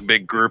that like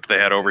big group they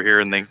had over here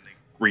and they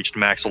reached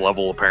max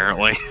level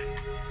apparently.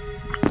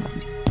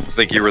 I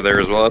think you were there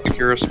as well at the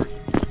Curious.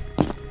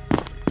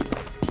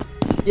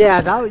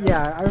 Yeah,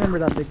 I remember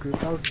that big group.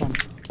 That was fun.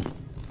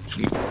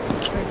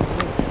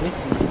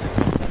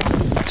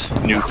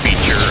 New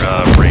feature,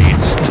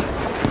 raids.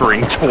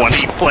 Bring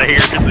 20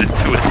 players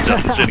into a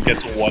dungeon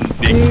against one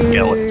big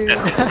skeleton.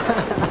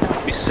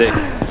 Be sick.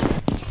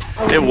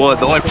 It would.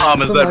 The only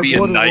problem is Some, that'd be a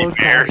World of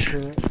nightmare. Warcraft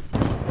shit.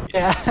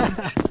 Yeah.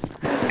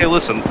 Hey,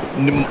 listen,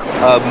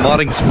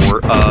 modding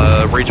sport,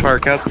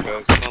 Ragefire Cats,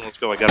 guys. Come on, let's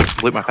go. I gotta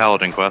complete my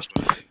Paladin quest.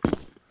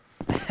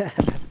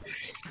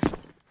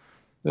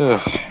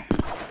 Ugh.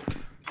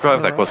 Forgot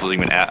if that quest was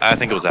even at. I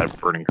think it was at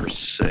Burning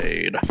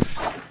Crusade.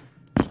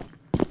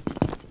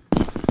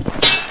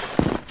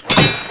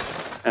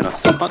 And I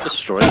still can't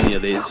destroy any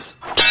of these.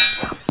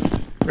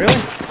 Really?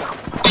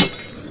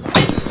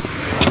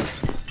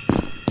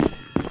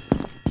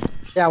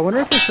 Yeah, I wonder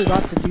if they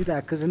forgot to do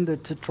that, because in the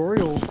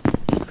tutorial,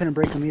 you couldn't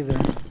break them either.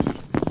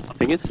 I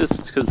think it's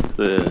just because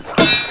the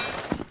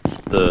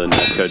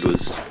netcode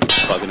was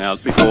bugging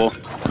out before.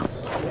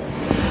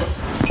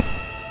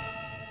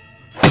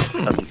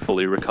 It hasn't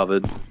fully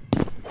recovered.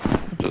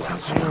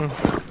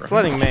 It's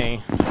letting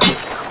me.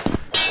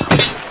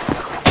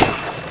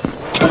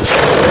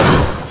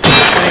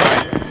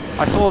 Anyway,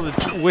 I saw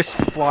the wisp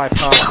fly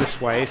past this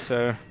way,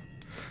 so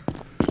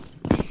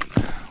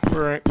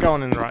we're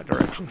going in the right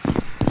direction.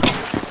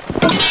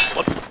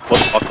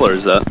 What buckler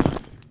is that?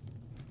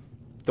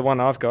 The one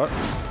I've got.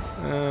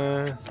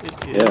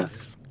 It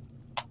is.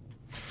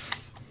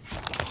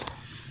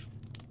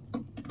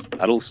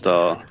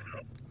 Battlestar.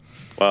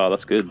 Wow,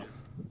 that's good.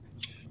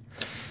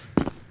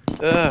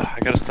 I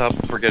gotta stop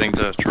forgetting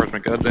to charge my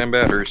goddamn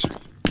batteries.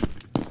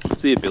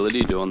 What's the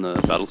ability to do on the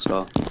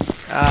Battlestar?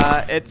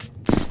 It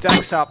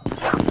stacks up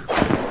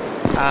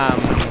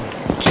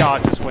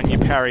charges when you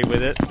parry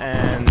with it,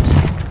 and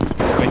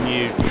when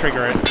you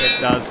trigger it, it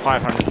does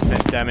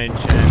 500% damage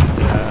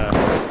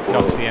and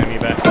knocks the enemy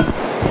back.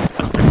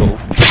 That's pretty cool.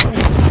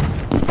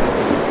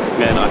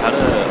 Man, I had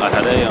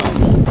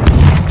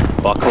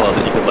a buckler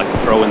that you could like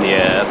throw in the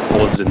air,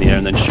 pause it in the air,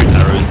 and then shoot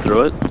arrows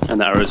through it,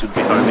 and the arrows would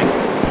be homing.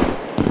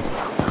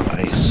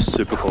 Nice.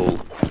 Super cool.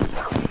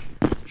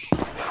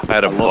 I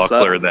had a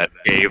buckler that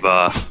gave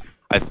I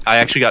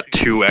actually got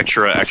 2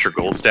 extra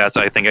gold stats.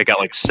 I think I got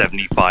like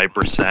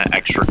 75%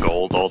 extra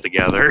gold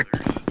altogether.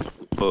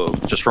 Whoa.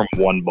 Just from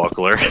one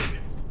buckler.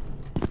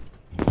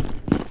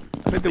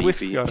 Where'd the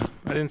wisp go?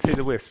 I didn't see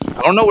the wisp.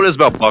 I don't know what it is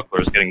about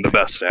bucklers getting the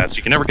best stats.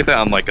 You can never get that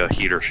on like a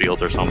heater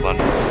shield or something.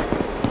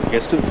 I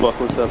guess because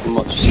bucklers have a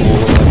much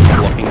smaller like,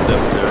 blocking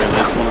surface area, they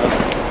just want to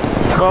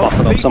buff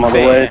it up some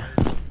other way.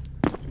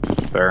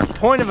 Fair. The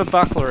point of a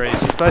buckler is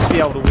you're supposed to be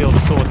able to wield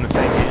a sword in the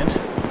same hand.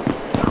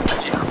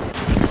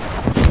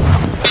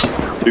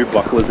 2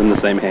 bucklers in the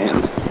same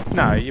hand.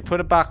 No, you put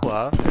a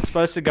buckler, it's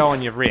supposed to go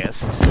on your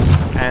wrist,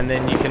 and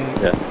then you can,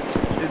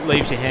 it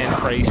leaves your hand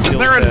free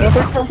still. Is there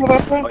another term for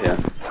that thing? Oh yeah.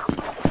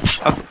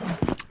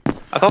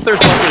 I thought there's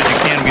bucklers you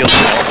can wield in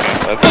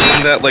all games.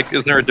 Isn't that like,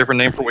 isn't there a different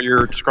name for what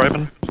you're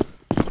describing?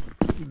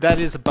 That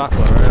is a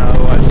buckler,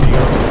 otherwise you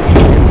just...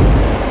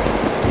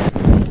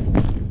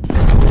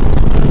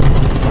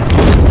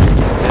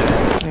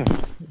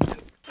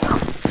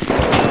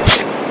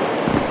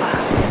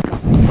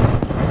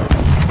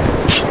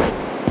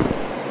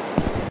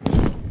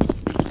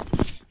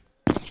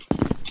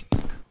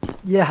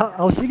 Yeah,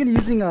 I was thinking of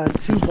using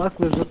 2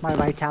 bucklers with my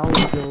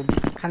vitality build.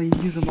 Kind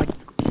of use them like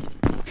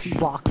 2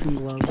 boxing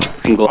gloves.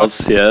 And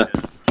gloves, yeah.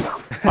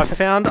 I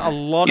found a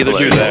lot Either of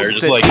do that or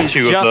just like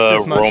 2 of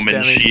the Roman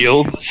damage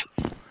shields.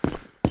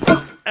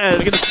 Look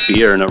at a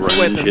spear and a Roman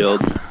weapons. shield.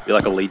 Be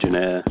like a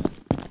legionnaire.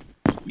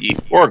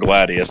 Or a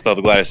Gladius, though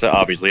the Gladius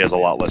obviously has a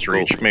lot less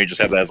reach. Maybe just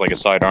have that as like a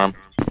sidearm.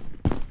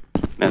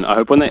 Man, I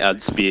hope when they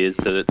add spears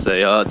that it's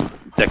a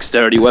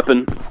dexterity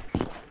weapon.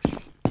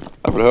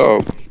 I would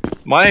hope.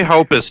 My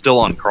hope is still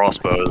on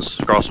crossbows.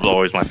 Crossbows are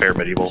always my favorite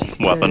medieval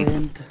weapon.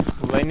 And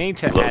Well, they need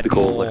to That'd add be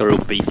cool, more, like a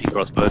real beefy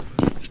crossbow.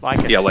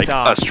 like a Yeah, like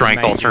staff a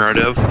strength for mages.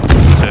 alternative to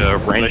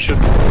They range. should.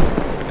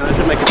 I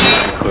should make a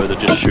strength bow that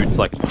just shoots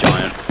like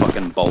giant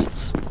fucking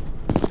bolts.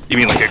 You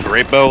mean like a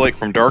great bow, like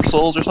from Dark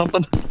Souls or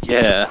something?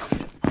 Yeah.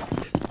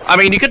 I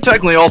mean, you could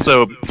technically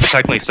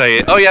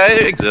say, oh yeah,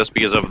 it exists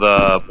because of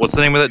the what's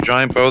the name of that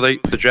giant bow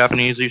that the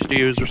Japanese used to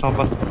use or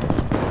something?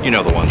 You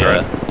know the ones,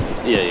 right?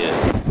 Yeah.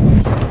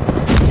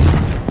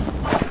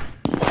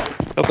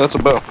 Oh, that's a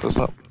bow. That's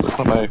not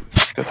my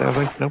goddamn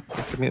thing. Nope,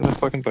 that's me that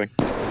fucking thing.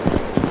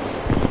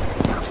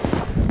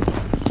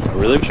 I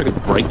really wish I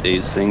could break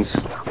these things.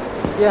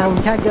 yeah,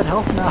 we can't get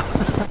health now.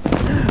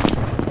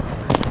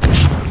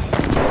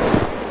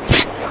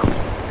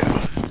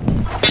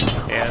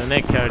 Yeah, the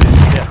netcode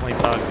is definitely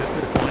bugged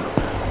at this point.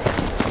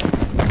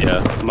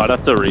 Yeah, might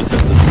have to reset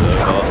the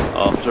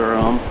server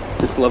after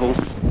this level.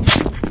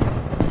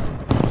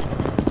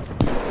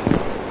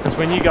 Because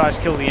when you guys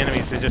kill the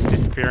enemies, they're just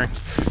disappearing.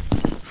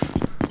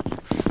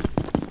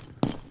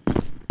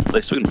 At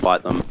least we can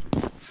fight them.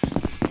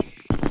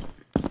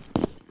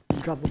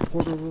 Drop the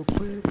portal real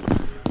quick.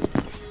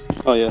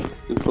 Oh yeah,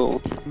 cool.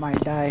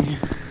 Might die.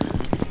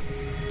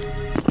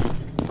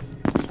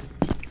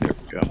 There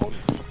we go.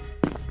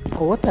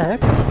 Oh, what the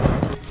heck?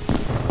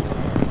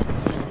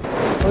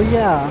 Oh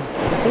yeah,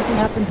 the same thing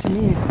happened to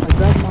me. I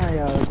grabbed my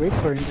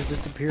greatsword and it just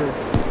disappeared.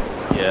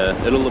 Yeah,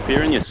 it'll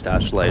appear in your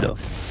stash later.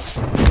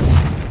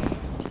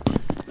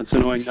 That's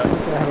annoying. I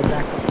think I have a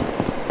backup.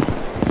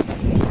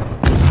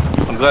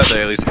 I'm glad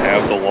they at least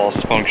have the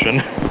lost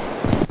function.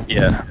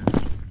 Yeah,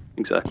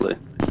 exactly.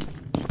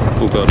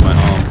 Oh god, my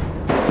arm.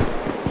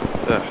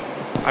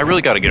 I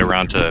really got to get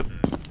around to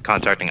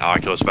contacting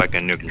Oculus back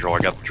in new control. I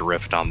got the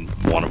drift on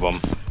one of them.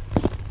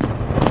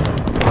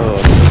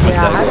 Oh,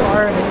 Yeah, I had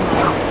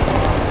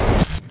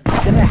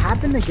RNA. Then it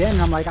happened again.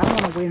 I'm like, I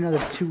don't want to wait another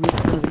 2 weeks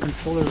for the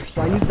controller.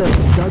 So I used the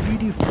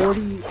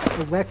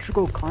WD-40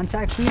 electrical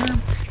contact cleaner,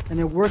 and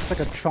it works like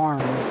a charm,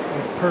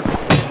 like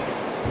perfectly.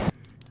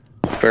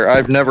 Fair.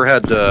 I've never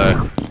had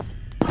to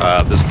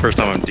This is the first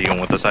time I'm dealing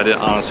with this. I didn't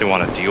honestly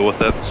want to deal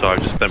with it, so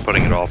I've just been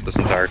putting it off this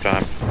entire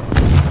time.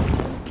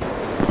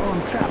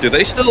 Oh, I'm trapped. Do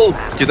they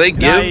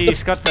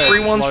give got the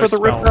free ones slow for the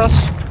spell. Rift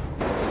Dust?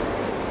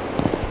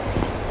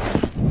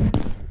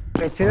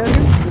 Wait, say that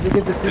again? Did they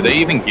give the Do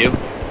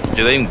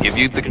they even give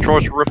you the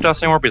controllers for Rift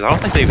Dust anymore? Because I don't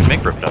think they even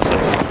make Rift Dust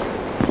anymore.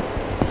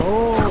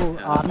 Oh,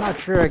 I'm not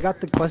sure. I got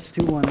the Quest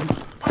 2 one.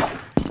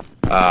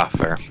 Ah,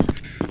 fair.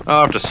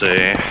 I'll have to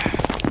see.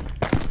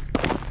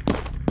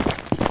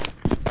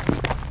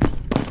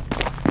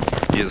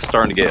 It's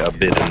starting to get a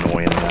bit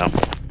annoying now.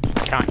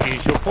 Can't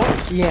use your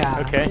port. Yeah.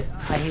 Okay.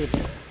 I hate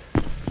it.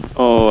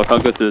 Oh, I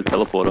can't go to the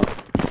teleporter.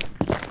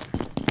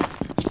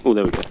 Oh,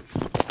 there we go.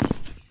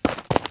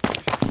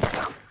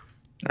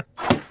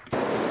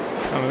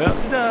 I'm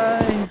about to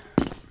die.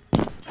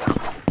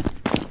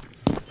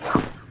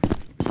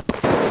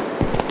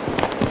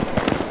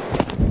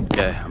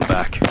 Okay, I'm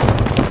back.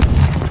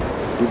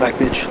 I'm back,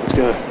 bitch. Let's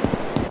go.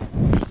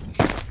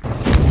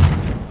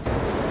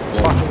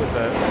 Fuck it with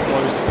a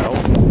slow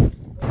spell.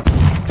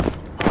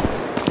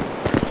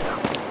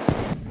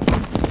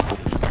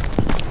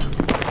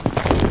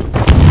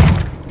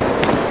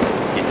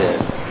 You're dead.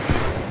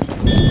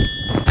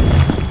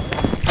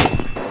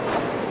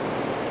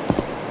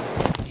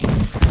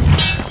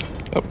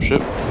 Oh,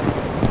 shit.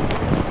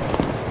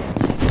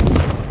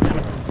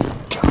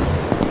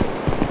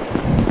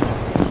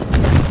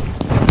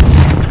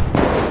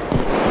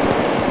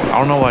 I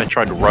don't know why I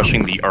tried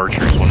rushing the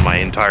archers when my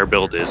entire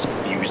build is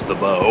use the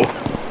bow.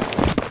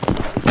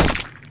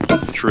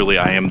 Truly,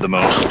 I am the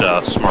most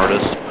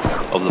smartest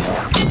of them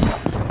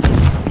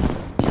all.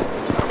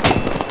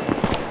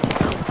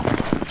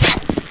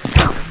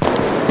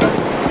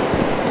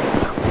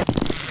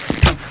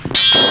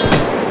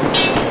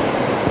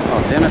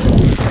 Oh, damn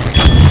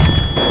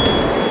it.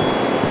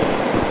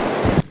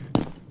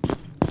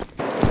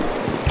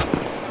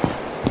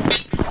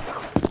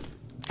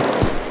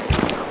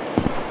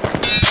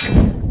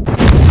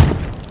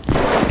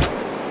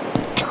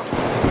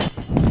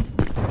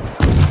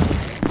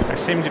 I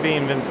seem to be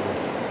invincible.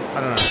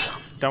 I don't know.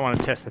 Don't want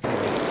to test the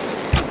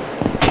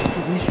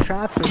theory. These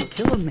traps are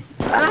killing me.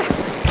 Ah!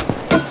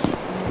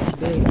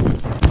 Dang.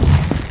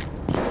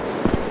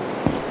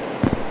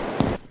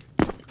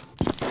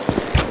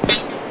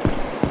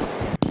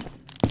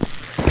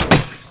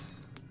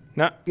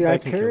 No, Dude, I they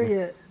can kill carry me.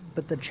 it,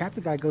 but the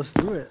trapper guy goes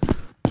through it.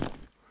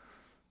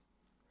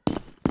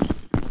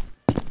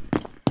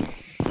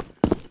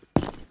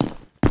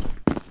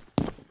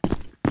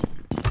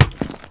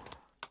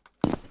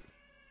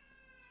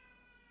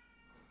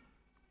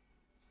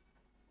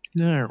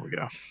 There we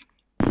go.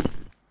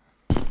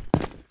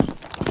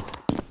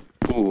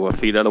 Ooh, I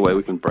figured out a way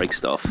we can break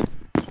stuff.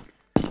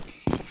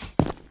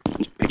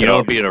 Pick You it know,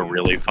 up. it'd be a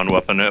really fun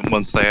weapon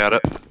once they had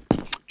it.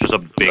 Just a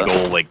big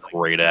old, like,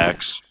 great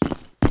axe.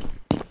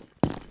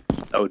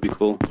 That would be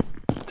cool.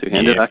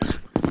 Two-handed Yeah. axe.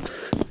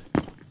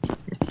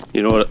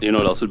 You know what? You know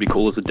what else would be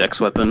cool as a dex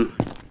weapon?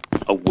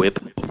 A whip.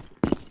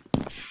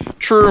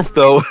 True,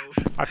 though.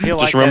 I feel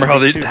like Just remember how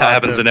that'd that be too hard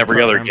happens to in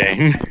every other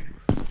program. game.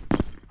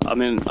 I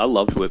mean, I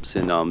loved whips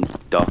in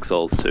Dark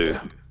Souls too.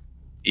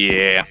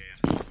 Yeah.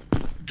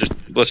 Just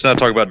let's not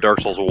talk about Dark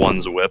Souls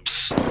 1's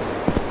whips.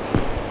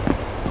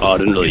 Oh, I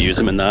didn't really use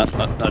them in that.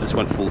 I just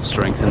went full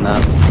strength in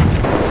that.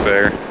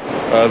 Fair.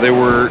 They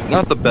were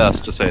not the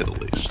best, to say the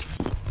least.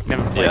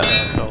 Never played Yeah.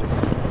 Dark Souls.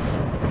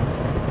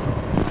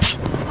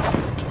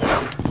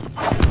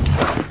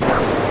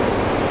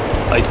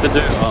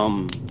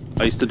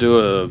 I used to do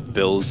a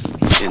build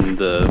in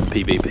the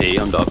PvP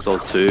on Dark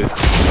Souls 2,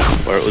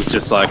 where it was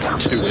just like 2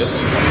 whips, 1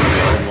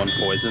 spell and 1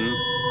 poison.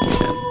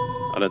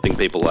 And I don't think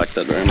people like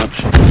that very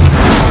much.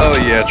 Oh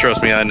yeah,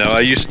 trust me, I know. I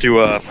used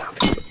to,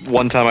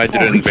 one time I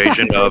did an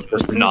invasion of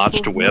just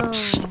notched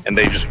whips, and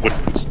they just would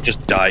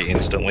just die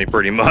instantly,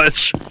 pretty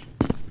much.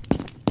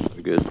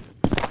 Very good.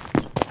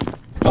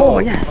 Oh,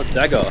 yes! A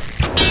dagger.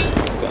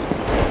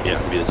 Yeah,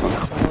 it'll be this one.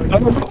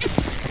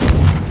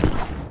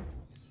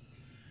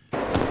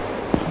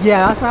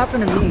 Yeah, that's what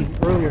happened to me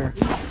earlier.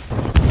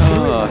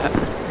 Oh, It just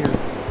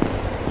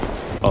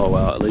disappeared. oh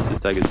wow, at least this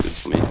dagger's good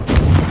for me.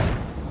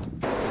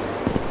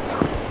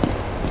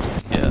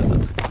 Yeah,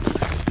 that's a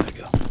good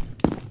dagger.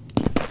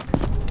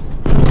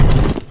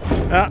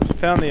 Ah,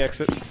 found the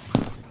exit.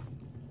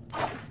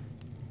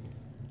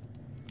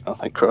 Oh,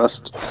 thank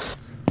Christ.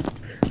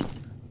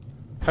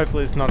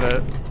 Hopefully it's not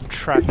a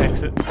trap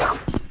exit.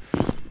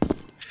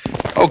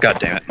 Oh god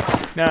damn it.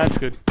 No, it's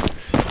good.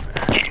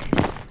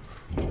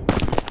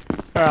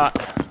 Alright,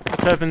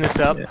 let's open this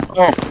up.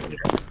 Oh,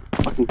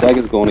 fucking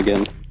dagger's gone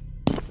again.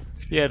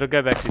 Yeah, it'll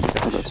go back to Oh,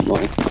 stash. that's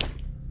annoying.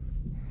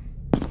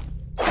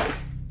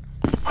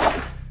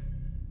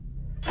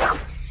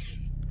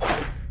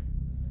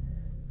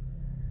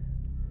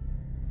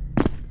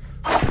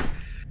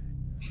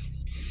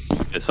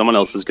 Yeah, someone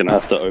else is gonna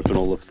have to open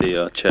all of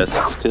the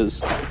chests,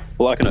 because,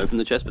 well, I can open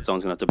the chest, but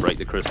someone's gonna have to break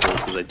the crystals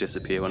because they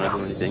disappear when I do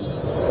anything.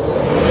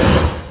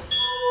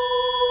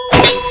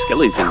 There's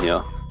skellies in here.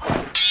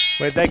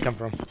 Where'd they come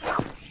from?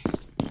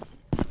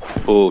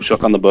 Oh,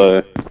 shock on the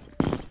bow.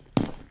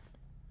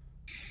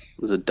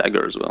 There's a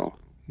dagger as well.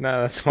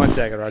 No, that's my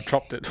dagger. I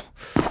dropped it.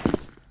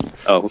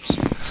 Oh, oops.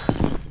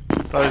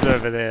 Those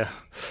over there.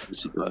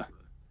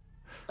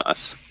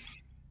 Nice.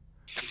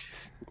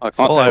 I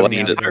can't All I collect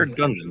need it. entire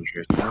dungeon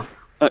shit now.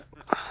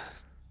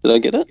 Did I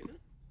get it?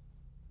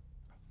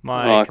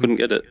 My Oh, I couldn't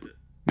get it.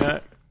 No,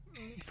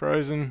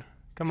 frozen.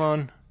 Come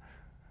on.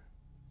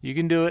 You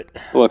can do it.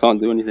 Oh, I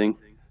can't do anything.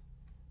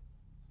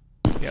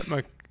 Yep,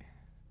 my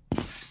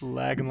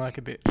lagging like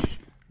a bitch.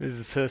 This is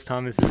the first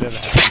time this has ever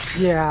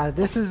happened. Yeah,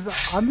 this is.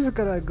 I'm just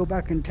gonna go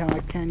back in town. I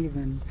can't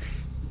even.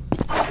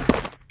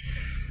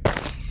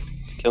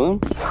 Kill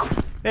him?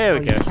 There we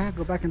Oh, go. you can't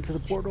go back into the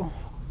portal.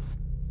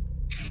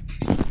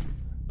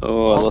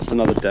 Oh, I lost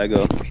another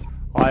dagger.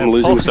 I I'm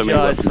losing so many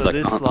apologize weapons for I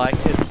this, can't. like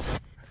it's...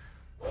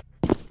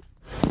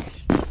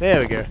 There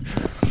we go.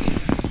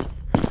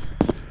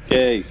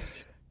 Yay.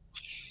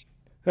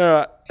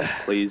 Alright.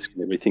 Please,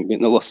 can everything be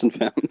in the lost and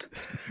found?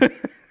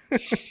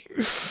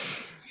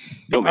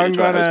 You want me to I'm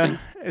try gonna... hosting?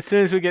 As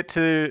soon as we get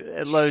to...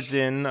 It loads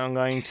in, I'm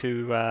going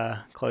to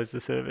close the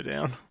server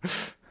down.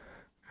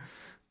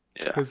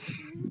 Yeah. 'Cause-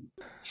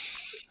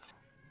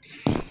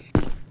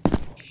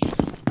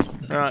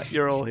 Alright,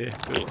 you're all here.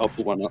 I'll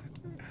put one up.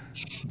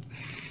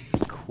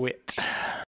 Quit.